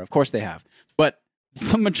moves? Sure, of course they have. But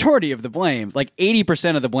the majority of the blame, like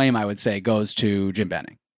 80% of the blame, I would say, goes to Jim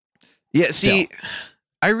Benning. Yeah, see...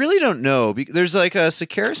 I really don't know. There's like a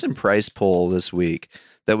Sekeres and Price poll this week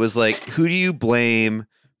that was like, who do you blame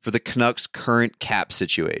for the Canucks' current cap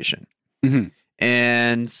situation? Mm-hmm.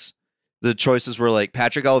 And the choices were like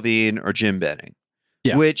Patrick Alvin or Jim Benning,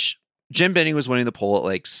 which Jim Benning was winning the poll at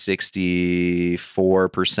like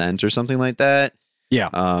 64% or something like that. Yeah.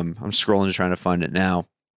 I'm scrolling to trying to find it now.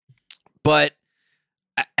 But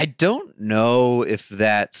I don't know if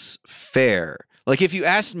that's fair. Like if you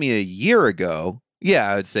asked me a year ago,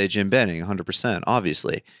 yeah, I would say Jim Benning, 100%,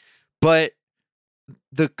 obviously. But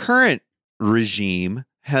the current regime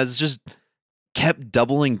has just kept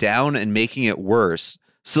doubling down and making it worse.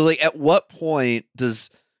 So, like, at what point do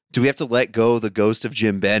we have to let go of the ghost of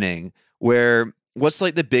Jim Benning? What's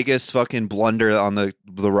like the biggest fucking blunder on the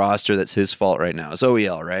roster that's his fault right now? It's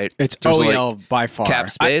OEL, right? It's OEL by far.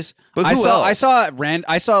 Cap space. But who else?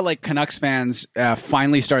 I saw like Canucks fans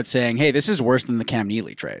finally start saying, "Hey, this is worse than the Cam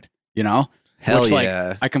Neely trade." You know? Hell which, yeah.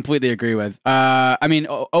 Like, I completely agree with. I mean,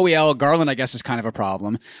 OEL, Garland, I guess, is kind of a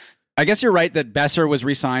problem. I guess you're right that Besser was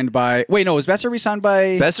re-signed by... Wait, no, was Besser re-signed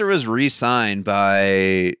by... Besser was re-signed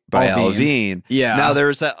by Alvin. Yeah. Now, there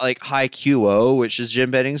was that, like, high QO, which is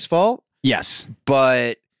Jim Benning's fault. Yes.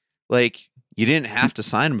 But, like, you didn't have to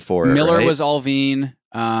sign him for it, Miller right? was Alvin.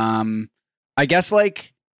 I guess,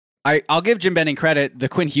 like, I'll give Jim Benning credit. The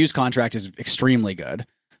Quinn Hughes contract is extremely good.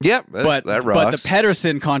 Yep, that rocks. But the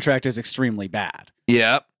Pettersson contract is extremely bad.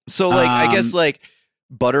 Yeah. So like I guess like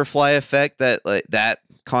butterfly effect that like that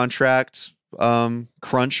contract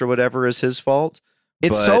crunch or whatever is his fault.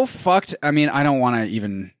 It's But- so fucked. I mean, I don't want to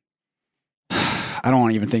even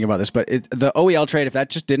think about this, but the OEL trade, if that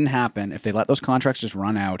just didn't happen, if they let those contracts just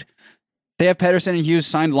run out, they have Pedersen and Hughes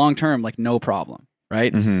signed long term, like no problem,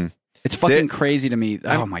 right? Mm-hmm. It's fucking crazy to me.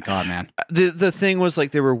 Oh my God, man. The thing was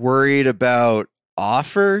like they were worried about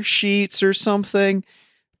offer sheets or something,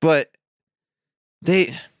 but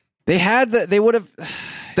they would have.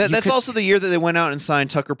 that's also the year that they went out and signed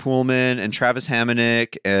Tucker Poolman and Travis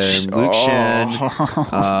Hamonic and Luke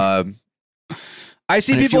Shen. I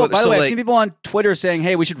see and a few people. other- By the so, way, I've like- seen people on Twitter saying,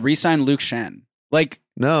 "Hey, we should re-sign Luke Shen." Like,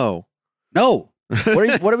 No.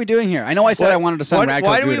 what are we doing here? I know I said I wanted to sign Radko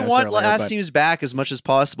Why do we Gudas want earlier, last but- teams back as much as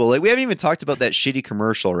possible? Like we haven't even talked about that shitty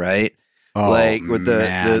commercial, right? Oh, like with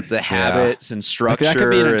man. the habits and Like, structure. that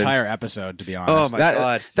could be an and- entire episode, to be honest. Oh my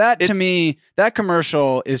God. That to It's- me, that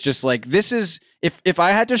commercial is just like, this is if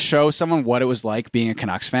I had to show someone what it was like being a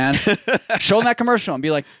Canucks fan, show them that commercial and be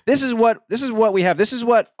like, this is what we have. This is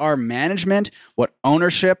what our management, what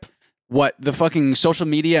ownership, what the fucking social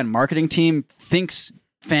media and marketing team thinks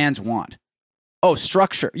fans want. Oh,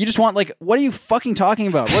 structure. You just want, like, what are you fucking talking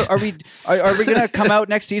about? What, are we gonna come out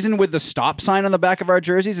next season with the stop sign on the back of our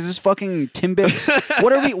jerseys? Is this fucking Timbits?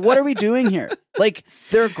 What are we doing here? Like,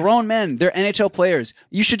 they're grown men. They're NHL players.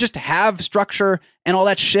 You should just have structure and all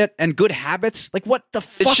that shit and good habits. Like, what the It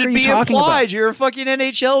fuck should are you be talking implied. about? You're a fucking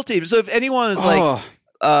NHL team. So if anyone is like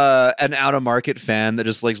an out of market fan that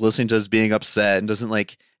just likes listening to us being upset and doesn't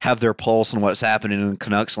like have their pulse on what's happening in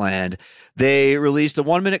Canucks land, they released a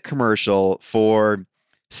 1-minute commercial for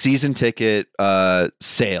season ticket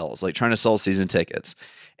sales, like trying to sell season tickets.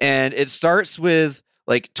 And it starts with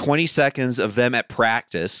like 20 seconds of them at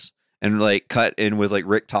practice and like cut in with like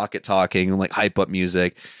Rick Tocchet talking and like hype up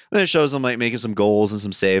music. And then it shows them like making some goals and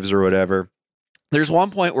some saves or whatever. There's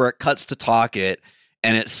one point where it cuts to Tocchet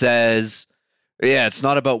and it says, yeah, it's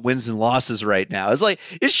not about wins and losses right now. It's like,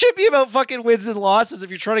 it should be about fucking wins and losses if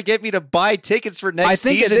you're trying to get me to buy tickets for next I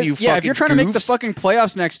think season, it is, you yeah, if fucking you're trying to make the goofs. fucking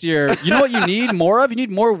playoffs next year, you know what you need more of? You need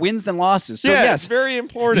more wins than losses. So yeah, yes, it's very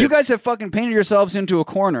important. you guys have fucking painted yourselves into a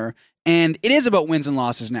corner, and it is about wins and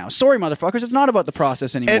losses now. Sorry, motherfuckers, it's not about the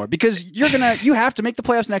process anymore because you have to make the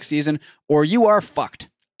playoffs next season or you are fucked.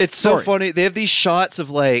 It's so Sorry. funny. They have these shots of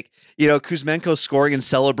like, you know, Kuzmenko scoring and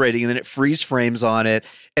celebrating, and then it freeze frames on it.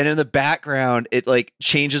 And in the background, it like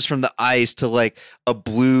changes from the ice to like a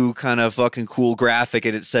blue kind of fucking cool graphic.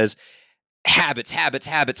 And it says habits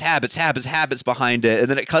behind it. And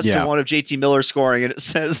then it cuts to one of JT Miller scoring and it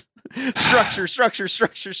says structure.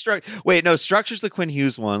 Wait, no, structure's the Quinn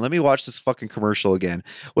Hughes one. Let me watch this fucking commercial again.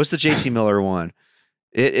 What's the JT Miller one?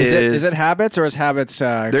 Is it habits or is habits?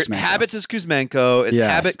 Kuzmenko? Habits is Kuzmenko. It's Yes.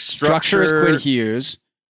 habit Structure is Quinn Hughes.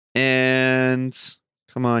 And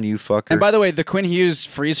come on, you fucker. And by the way, the Quinn Hughes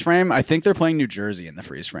freeze frame, I think they're playing New Jersey in the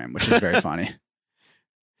freeze frame, which is very funny.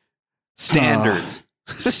 Standards.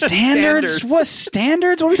 Standards? What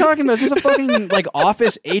standards? What are we talking about? Is this a fucking like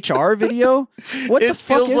office HR video? What the It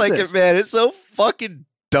fuck feels is like this? it, man. It's so fucking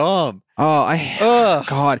dumb. Oh, Ugh.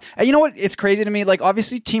 God. And you know what? It's crazy to me. Like,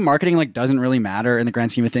 obviously, team marketing like doesn't really matter in the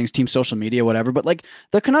grand scheme of things. Team social media, whatever. But like,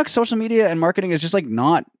 the Canucks social media and marketing is just like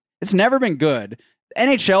not. It's never been good.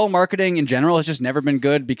 NHL marketing in general has just never been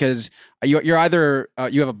good because you're either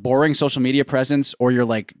you have a boring social media presence or you're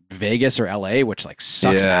like Vegas or LA, which like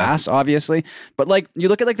sucks ass, obviously. But like, you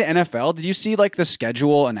look at like the NFL. Did you see like the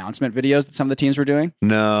schedule announcement videos that some of the teams were doing?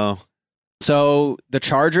 No. So the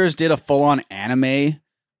Chargers did a full-on anime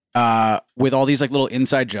with all these like little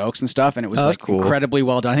inside jokes and stuff, and it was Oh, like that's cool. incredibly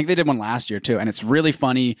well done. I think they did one last year too, and it's really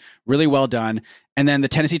funny, really well done. And then the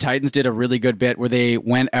Tennessee Titans did a really good bit where they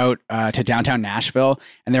went out to downtown Nashville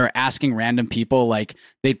and they were asking random people, like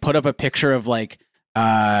they'd put up a picture of like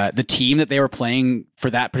the team that they were playing for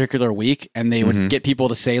that particular week, and they would get people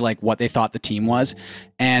to say like what they thought the team was,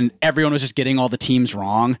 and everyone was just getting all the teams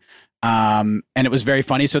wrong. And it was very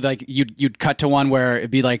funny. So like you'd cut to one where it'd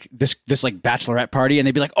be like this like bachelorette party, and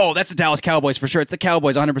they'd be like, "Oh, that's the Dallas Cowboys for sure. It's the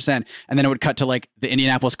Cowboys 100%." And then it would cut to like the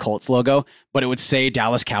Indianapolis Colts logo, but it would say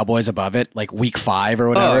Dallas Cowboys above it, like week 5 or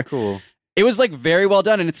whatever. Oh, cool. It was like very well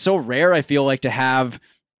done, and it's so rare, I feel like, to have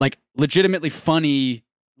like legitimately funny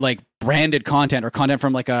like branded content or content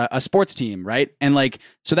from like a sports team, right? And like,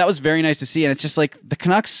 so that was very nice to see. And it's just like the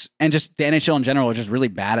Canucks and just the NHL in general are just really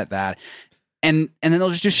bad at that. And then they'll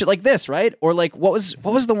just do shit like this, right? Or like, what was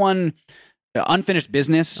the one, Unfinished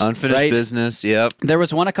Business? Unfinished right? business. Yep. There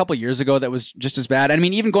was one a couple years ago that was just as bad. I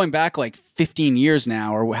mean, even going back like 15 years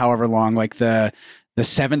now or however long, like the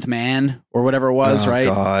Seventh Man or whatever it was, Oh, right?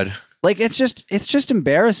 God. Like it's just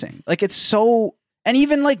embarrassing. Like it's so And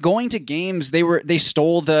even like going to games, they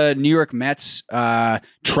stole the New York Mets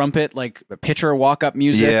trumpet, like pitcher walk-up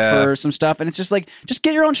music for some stuff. And it's just like, just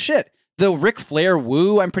get your own shit. The Ric Flair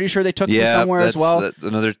woo, I'm pretty sure they took from somewhere as well.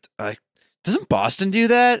 Another, doesn't Boston do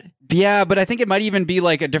that? Yeah, but I think it might even be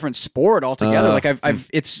like a different sport altogether. Like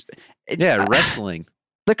it's wrestling.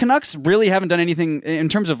 The Canucks really haven't done anything in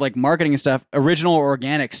terms of like marketing and stuff, original or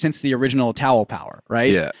organic, since the original Towel Power,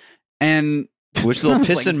 right? Yeah. And which they'll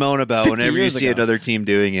piss and moan about whenever you see another team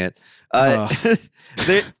doing it. You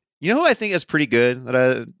know who I think is pretty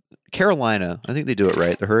good? Carolina. I think they do it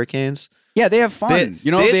right. The Hurricanes. Yeah, they have fun. They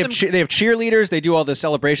have cheerleaders. They do all the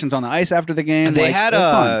celebrations on the ice after the game. They had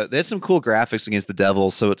some cool graphics against the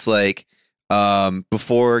Devils. So it's like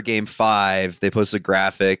before Game 5, they post a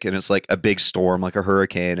graphic and it's like a big storm, like a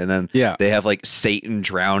hurricane, and then they have like Satan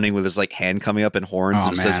drowning with his like hand coming up in horns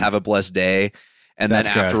and it says "Have a blessed day." And then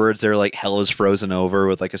afterwards, they're like hell is frozen over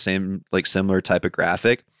with like a similar type of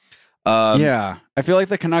graphic. I feel like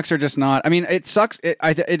the Canucks are just not. I mean, it sucks.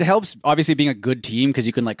 It helps obviously being a good team because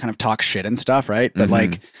you can like kind of talk shit and stuff, right? But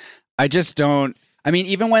like, I just don't. I mean,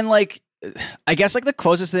 even when like, I guess like the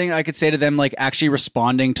closest thing I could say to them like actually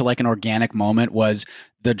responding to like an organic moment was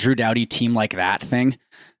the Drew Doughty team like that thing,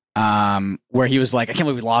 where he was like, I can't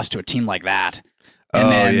believe we lost to a team like that. And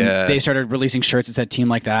then they started releasing shirts that said team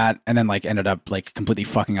like that, and then like ended up like completely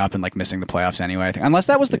fucking up and like missing the playoffs anyway. I think, unless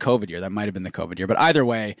that was the COVID year, that might have been the COVID year. But either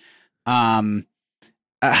way,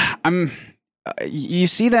 you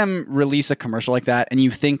see them release a commercial like that, and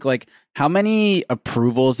you think like, how many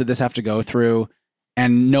approvals did this have to go through?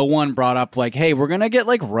 And no one brought up like, hey, we're gonna get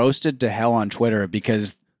like roasted to hell on Twitter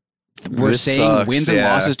because we're saying wins and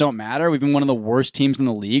losses don't matter. We've been one of the worst teams in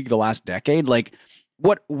the league the last decade. Like,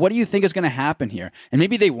 what do you think is going to happen here? And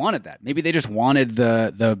maybe they wanted that. Maybe they just wanted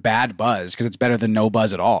the bad buzz because it's better than no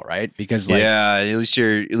buzz at all, right? Because like, at least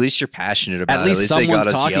you're passionate about it. At least someone's they got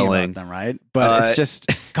us talking yelling about them, right? But it's just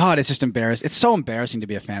God, it's just embarrassing. It's so embarrassing to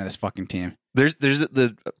be a fan of this fucking team. There's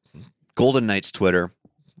the Golden Knights Twitter.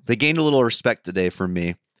 They gained a little respect today from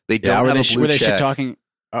me. They don't have a blue were they check. shit talking?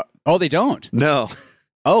 They don't. No.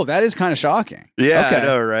 Oh, that is kind of shocking. Yeah, okay. I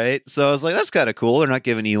know, right? So I was like, that's kind of cool. They're not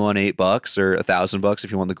giving Elon $8 or $1,000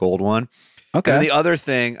 if you want the gold one. Okay. And the other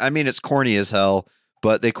thing, I mean, it's corny as hell,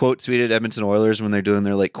 but they quote tweeted Edmonton Oilers when they're doing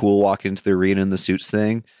their like cool walk into the arena in the suits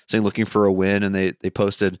thing, saying looking for a win, and they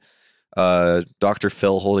posted Dr.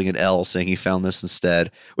 Phil holding an L saying he found this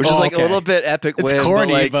instead, which is like a little bit epic it's win.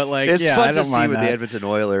 Corny, but like it's yeah, fun to see with the Edmonton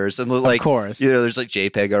Oilers, and like, of course, there's like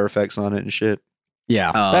JPEG effects on it and shit.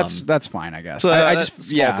 Yeah, that's fine, I guess. So I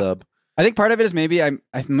just dub. I think part of it is maybe I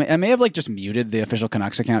may have like just muted the official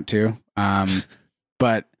Canucks account too.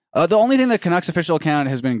 But the only thing the Canucks official account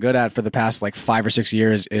has been good at for the past like 5 or 6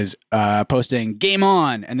 years is posting game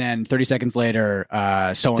on, and then 30 seconds later,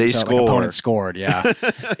 so and so like opponent scored. Yeah,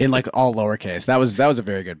 in like all lowercase. That was a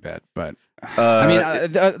very good bit. But I mean,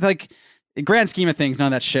 like grand scheme of things, none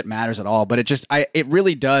of that shit matters at all. But it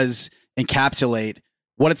really does encapsulate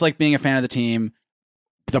what it's like being a fan of the team.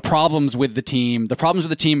 The problems with the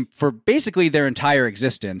team for basically their entire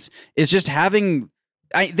existence is just having.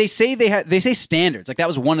 They say standards. Like that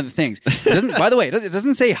was one of the things. It doesn't. By the way, it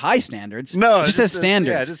doesn't say high standards. No, it just says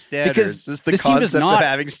standards. Yeah, just standards. Because just the concept of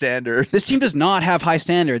having standards. This team does not have high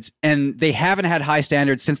standards, and they haven't had high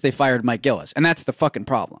standards since they fired Mike Gillis, and that's the fucking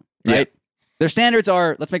problem, right? Yeah. Their standards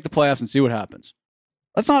are let's make the playoffs and see what happens.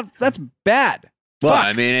 That's bad. Well, Fuck.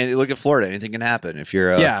 I mean, look at Florida. Anything can happen if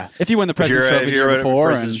you're if you win the President's Trophy the year before,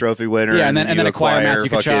 President's Trophy winner, and then acquire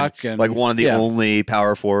Matthew Tkachuk, and like one of the only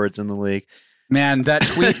power forwards in the league. Man, that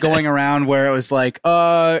tweet going around where it was like,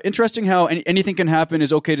 interesting how anything can happen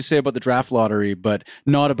is okay to say about the draft lottery, but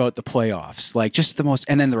not about the playoffs. Like just the most,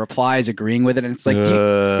 and then the replies agreeing with it, and it's like,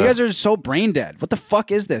 you guys are so brain dead. What the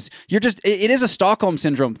fuck is this? You're just, it is a Stockholm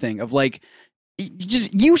syndrome thing of like,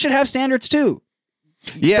 you should have standards too.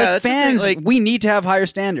 Yeah, but fans, like, we need to have higher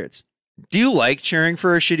standards. Do you like cheering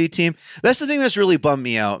for a shitty team? That's the thing that's really bummed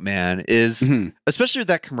me out, man, is especially with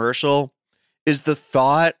that commercial, is the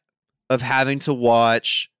thought of having to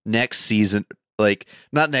watch next season, like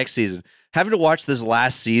not next season, having to watch this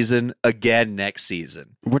last season again next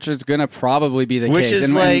season. Which is going to probably be the case. Which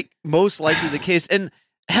is like most likely the case. And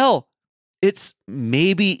hell, it's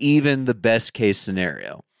maybe even the best case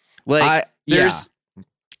scenario. Like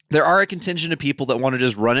there are a contingent of people that want to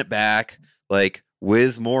just run it back, like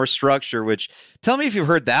with more structure, which tell me if you've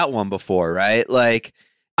heard that one before, right? Like,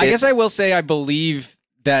 I guess I will say I believe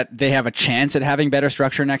that they have a chance at having better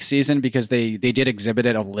structure next season because they did exhibit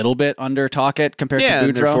it a little bit under Tocchet compared to Boudreau.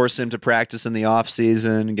 And they're forcing him to practice in the off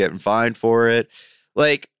season and getting fined for it.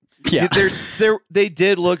 Like, they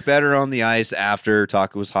did look better on the ice after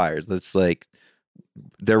Tocchet was hired. That's like,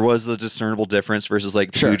 there was the discernible difference versus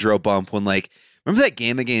like the Sure. Boudreaux bump when like remember that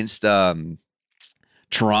game against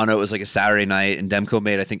Toronto? It was like a Saturday night, and Demko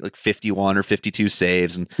made I think like 51 or 52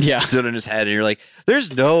 saves and Yeah. stood in his head, and you're like,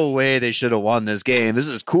 "There's no way they should have won this game. This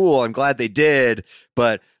is cool. I'm glad they did,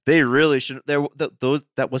 but they really should."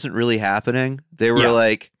 That wasn't really happening. They were Yeah.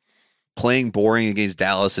 like playing boring against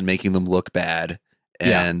Dallas and making them look bad,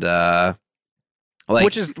 Yeah. and like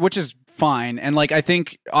which is fine. And like, I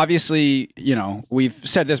think obviously, you know, we've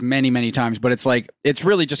said this many times, but it's like, it's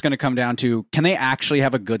really just going to come down to, can they actually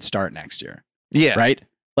have a good start next year? yeah, Right.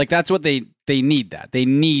 Like that's what they need. That they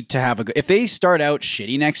need to have a good, if they start out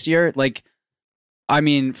shitty next year, like, I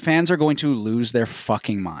mean, fans are going to lose their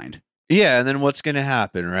fucking mind. yeah. And then what's going to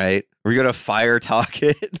happen? Right? We're gonna fire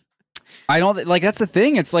Tocchet. I don't like, that's the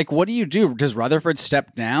thing. It's like, what do you do? Does Rutherford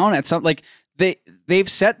step down at some, like they've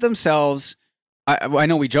set themselves, I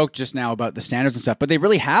know we joked just now about the standards and stuff, but they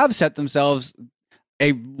really have set themselves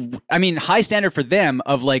high standard for them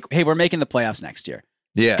of like, hey, we're making the playoffs next year.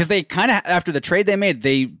 Yeah, Because they kind of, after the trade they made,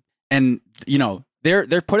 they're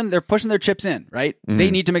pushing their chips in, right? Mm-hmm.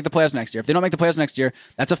 They need to make the playoffs next year. If they don't make the playoffs next year,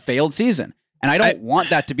 that's a failed season. And I don't want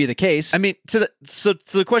that to be the case. I mean, to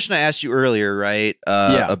the question I asked you earlier, right?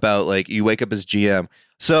 About like you wake up as GM.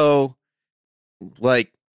 So,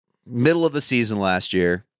 like middle of the season last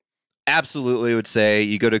year, absolutely would say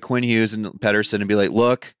you go to Quinn Hughes and Pettersson and be like,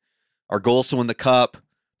 look, our goal is to win the cup.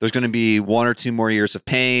 There's going to be 1 or 2 more years of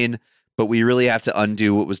pain, but we really have to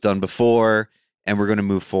undo what was done before, and we're going to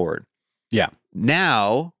move forward. Yeah.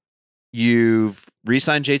 Now you've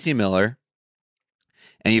re-signed JT Miller,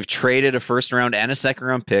 and you've traded a first round and a second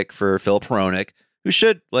round pick for Filip Hronek, who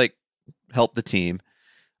should like help the team.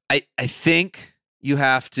 I think you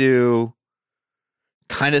have to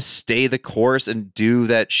kind of stay the course and do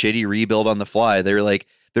that shitty rebuild on the fly. They're like,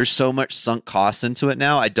 there's so much sunk cost into it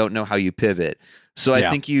now. I don't know how you pivot. So I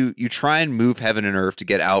think you try and move heaven and earth to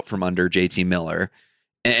get out from under JT Miller.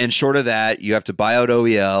 And short of that, you have to buy out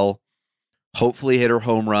OEL, hopefully hit a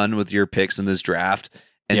home run with your picks in this draft,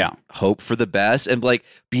 and hope for the best. And like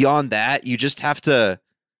beyond that, you just have to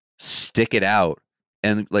stick it out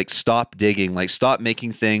and like stop digging, like stop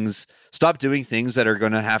doing things that you're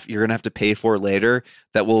gonna have to pay for later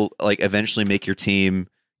that will like eventually make your team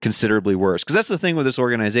considerably worse. Because that's the thing with this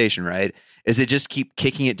organization, right? Is they just keep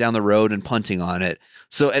kicking it down the road and punting on it.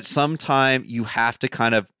 So at some time you have to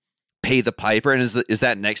kind of pay the piper. And is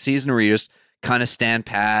that next season where you just kind of stand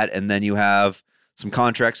pat and then you have some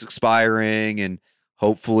contracts expiring and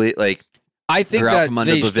hopefully like I think they're out that from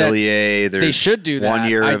under Beauvillier. they should do that. 1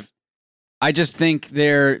 year of I just think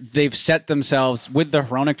they've set themselves with the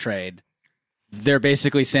Hronek trade. They're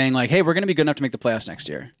basically saying like, hey, we're going to be good enough to make the playoffs next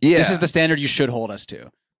year. Yeah. This is the standard you should hold us to,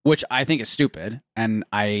 which I think is stupid. And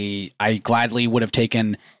I gladly would have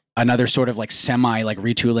taken another sort of like semi like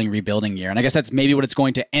retooling, rebuilding year. And I guess that's maybe what it's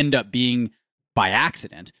going to end up being by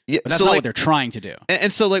accident. Yeah, But that's so not like- what they're trying to do.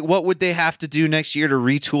 And so, like, what would they have to do next year to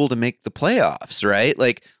retool to make the playoffs, right?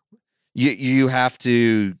 Like, you have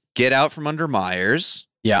to get out from under Myers.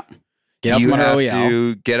 Yeah. Get out you from under have OEL.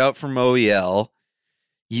 to get out from OEL.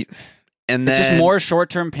 And then It's just more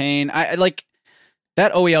short-term pain. I like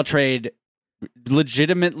that OEL trade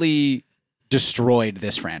legitimately destroyed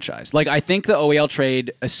this franchise. Like, I think the OEL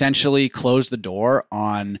trade essentially closed the door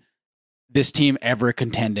on this team ever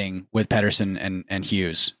contending with Pettersson and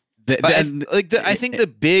Hughes. I think the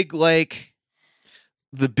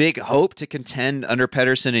big hope to contend under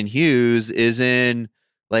Pettersson and Hughes is in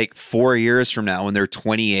like 4 years from now when they're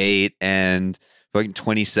 28 and fucking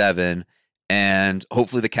 27, and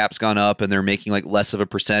hopefully the cap's gone up and they're making like less of a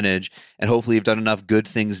percentage, and hopefully you've done enough good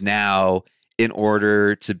things now in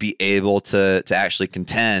order to be able to actually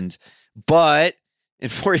contend. But in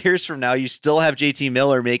 4 years from now, you still have JT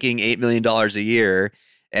Miller making $8 million a year,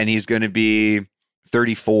 and he's going to be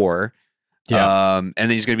 34. Yeah. And then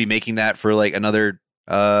he's going to be making that for like another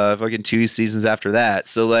fucking 2 seasons after that.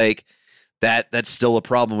 So like that's still a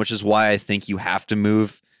problem, which is why I think you have to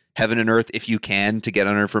move heaven and earth if you can to get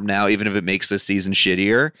under from now, even if it makes this season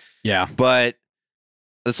shittier. Yeah. But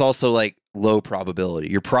it's also like low probability.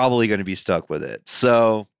 You're probably going to be stuck with it.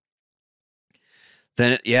 So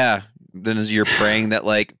then, then as you're praying that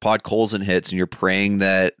like Podkolzin hits, and you're praying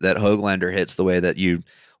that Höglander hits the way that you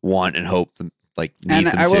want and hope them, like need And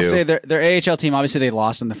them I will to. say their AHL team, obviously they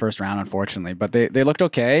lost in the first round, unfortunately, but they looked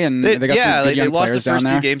okay, and they got some good like young they lost the players down first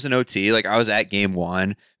there. 2 games in OT. Like I was at game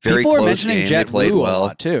 1, very People are close mentioning game. Jet They played Blue well a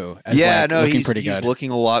lot too. As looking he's pretty good. He's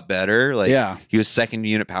looking a lot better. Like Yeah. he was second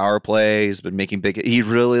unit power play. He's been making big. He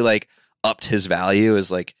really like upped his value as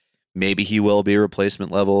like maybe he will be a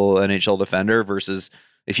replacement level NHL defender. Versus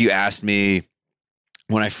if you asked me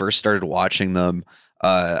when I first started watching them,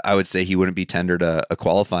 I would say he wouldn't be tendered a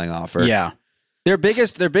qualifying offer. Yeah. Their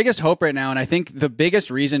biggest hope right now, and I think the biggest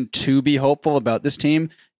reason to be hopeful about this team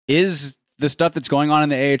is the stuff that's going on in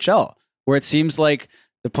the AHL, where it seems like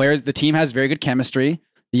the team has very good chemistry.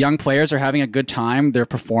 The young players are having a good time. They're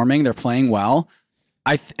performing. They're playing well.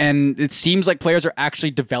 And it seems like players are actually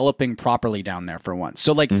developing properly down there for once.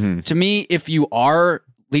 So, to me, if you are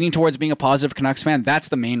leaning towards being a positive Canucks fan, that's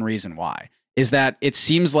the main reason why, is that it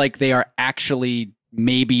seems like they are actually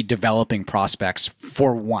maybe developing prospects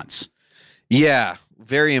for once. Yeah,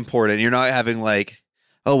 very important. You're not having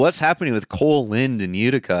what's happening with Cole Lind in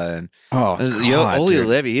Utica and Olli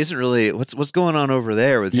Levy? He isn't really what's going on over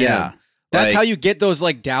there with him. Yeah. That's how you get those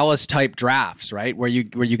Dallas type drafts, right? Where you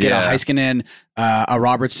get a Heiskanen, a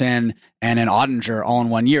Robertson, and an Ottinger all in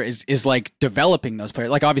 1 year is developing those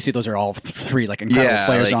players. Obviously those are all three incredible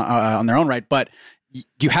players on their own right, but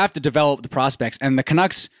you have to develop the prospects, and the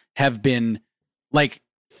Canucks have been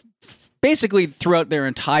basically throughout their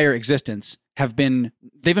entire existence they've been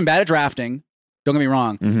bad at drafting. Don't get me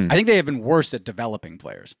wrong. I think they have been worse at developing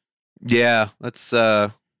players. Yeah, that's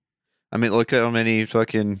look at how many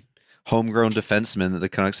fucking homegrown defensemen that the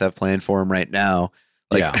Canucks have playing for them right now.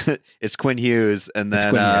 It's Quinn Hughes, and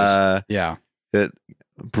then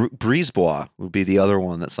Brisebois would be the other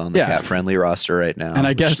one that's on the cap friendly roster right now. And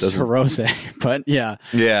I guess Rose, but yeah,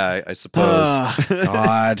 I suppose.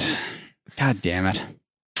 God damn it.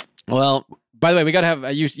 Well, by the way, we got to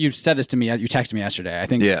have you said this to me. You texted me yesterday, I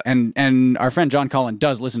think. Yeah. And our friend John Collin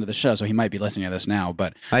does listen to the show, so he might be listening to this now.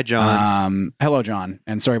 But hi, John. Hello, John,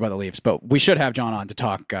 and sorry about the Leafs, but we should have John on to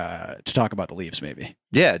talk about the Leafs, maybe.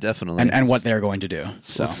 Yeah, definitely. And what they're going to do.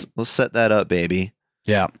 So let's set that up, baby.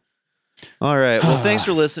 Yeah. All right. Well, thanks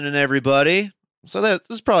for listening, everybody. So this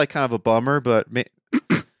is probably kind of a bummer, but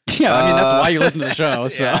that's why you listen to the show.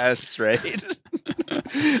 So. Yeah, that's right.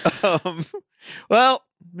 Well,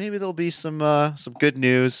 maybe there'll be some good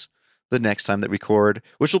news the next time that we record,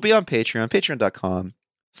 which will be on Patreon,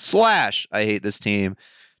 patreon.com/I hate this team,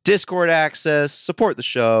 Discord access, support the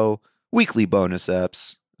show, weekly bonus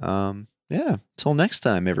eps. Till next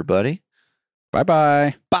time, everybody.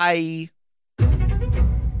 Bye-bye. Bye.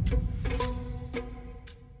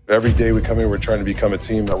 Every day we come here, we're trying to become a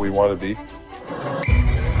team that we want to be.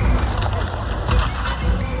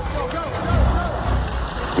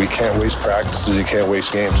 We can't waste practices. You can't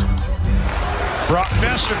waste games. Brock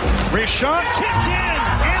Besser, Richard kicked in.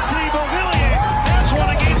 Anthony Beauvillier has one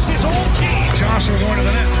against his own team. Joshua going to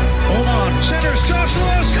the net. Hold on. Centers.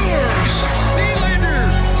 Joshua scores. Nylander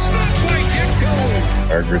stopped by Kimco.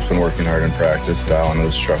 Our group's been working hard in practice, dialing into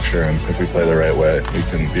the structure, and if we play the right way, we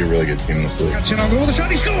can be a really good team in this league. Cuts in on goal. The shot.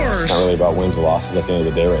 He scores. It's not really about wins or losses at the end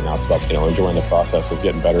of the day right now. It's about enjoying the process of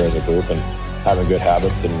getting better as a group and having good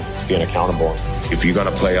habits and being accountable. If you're going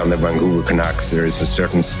to play on the Vancouver Canucks, there is a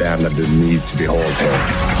certain standard that need to be held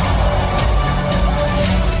here.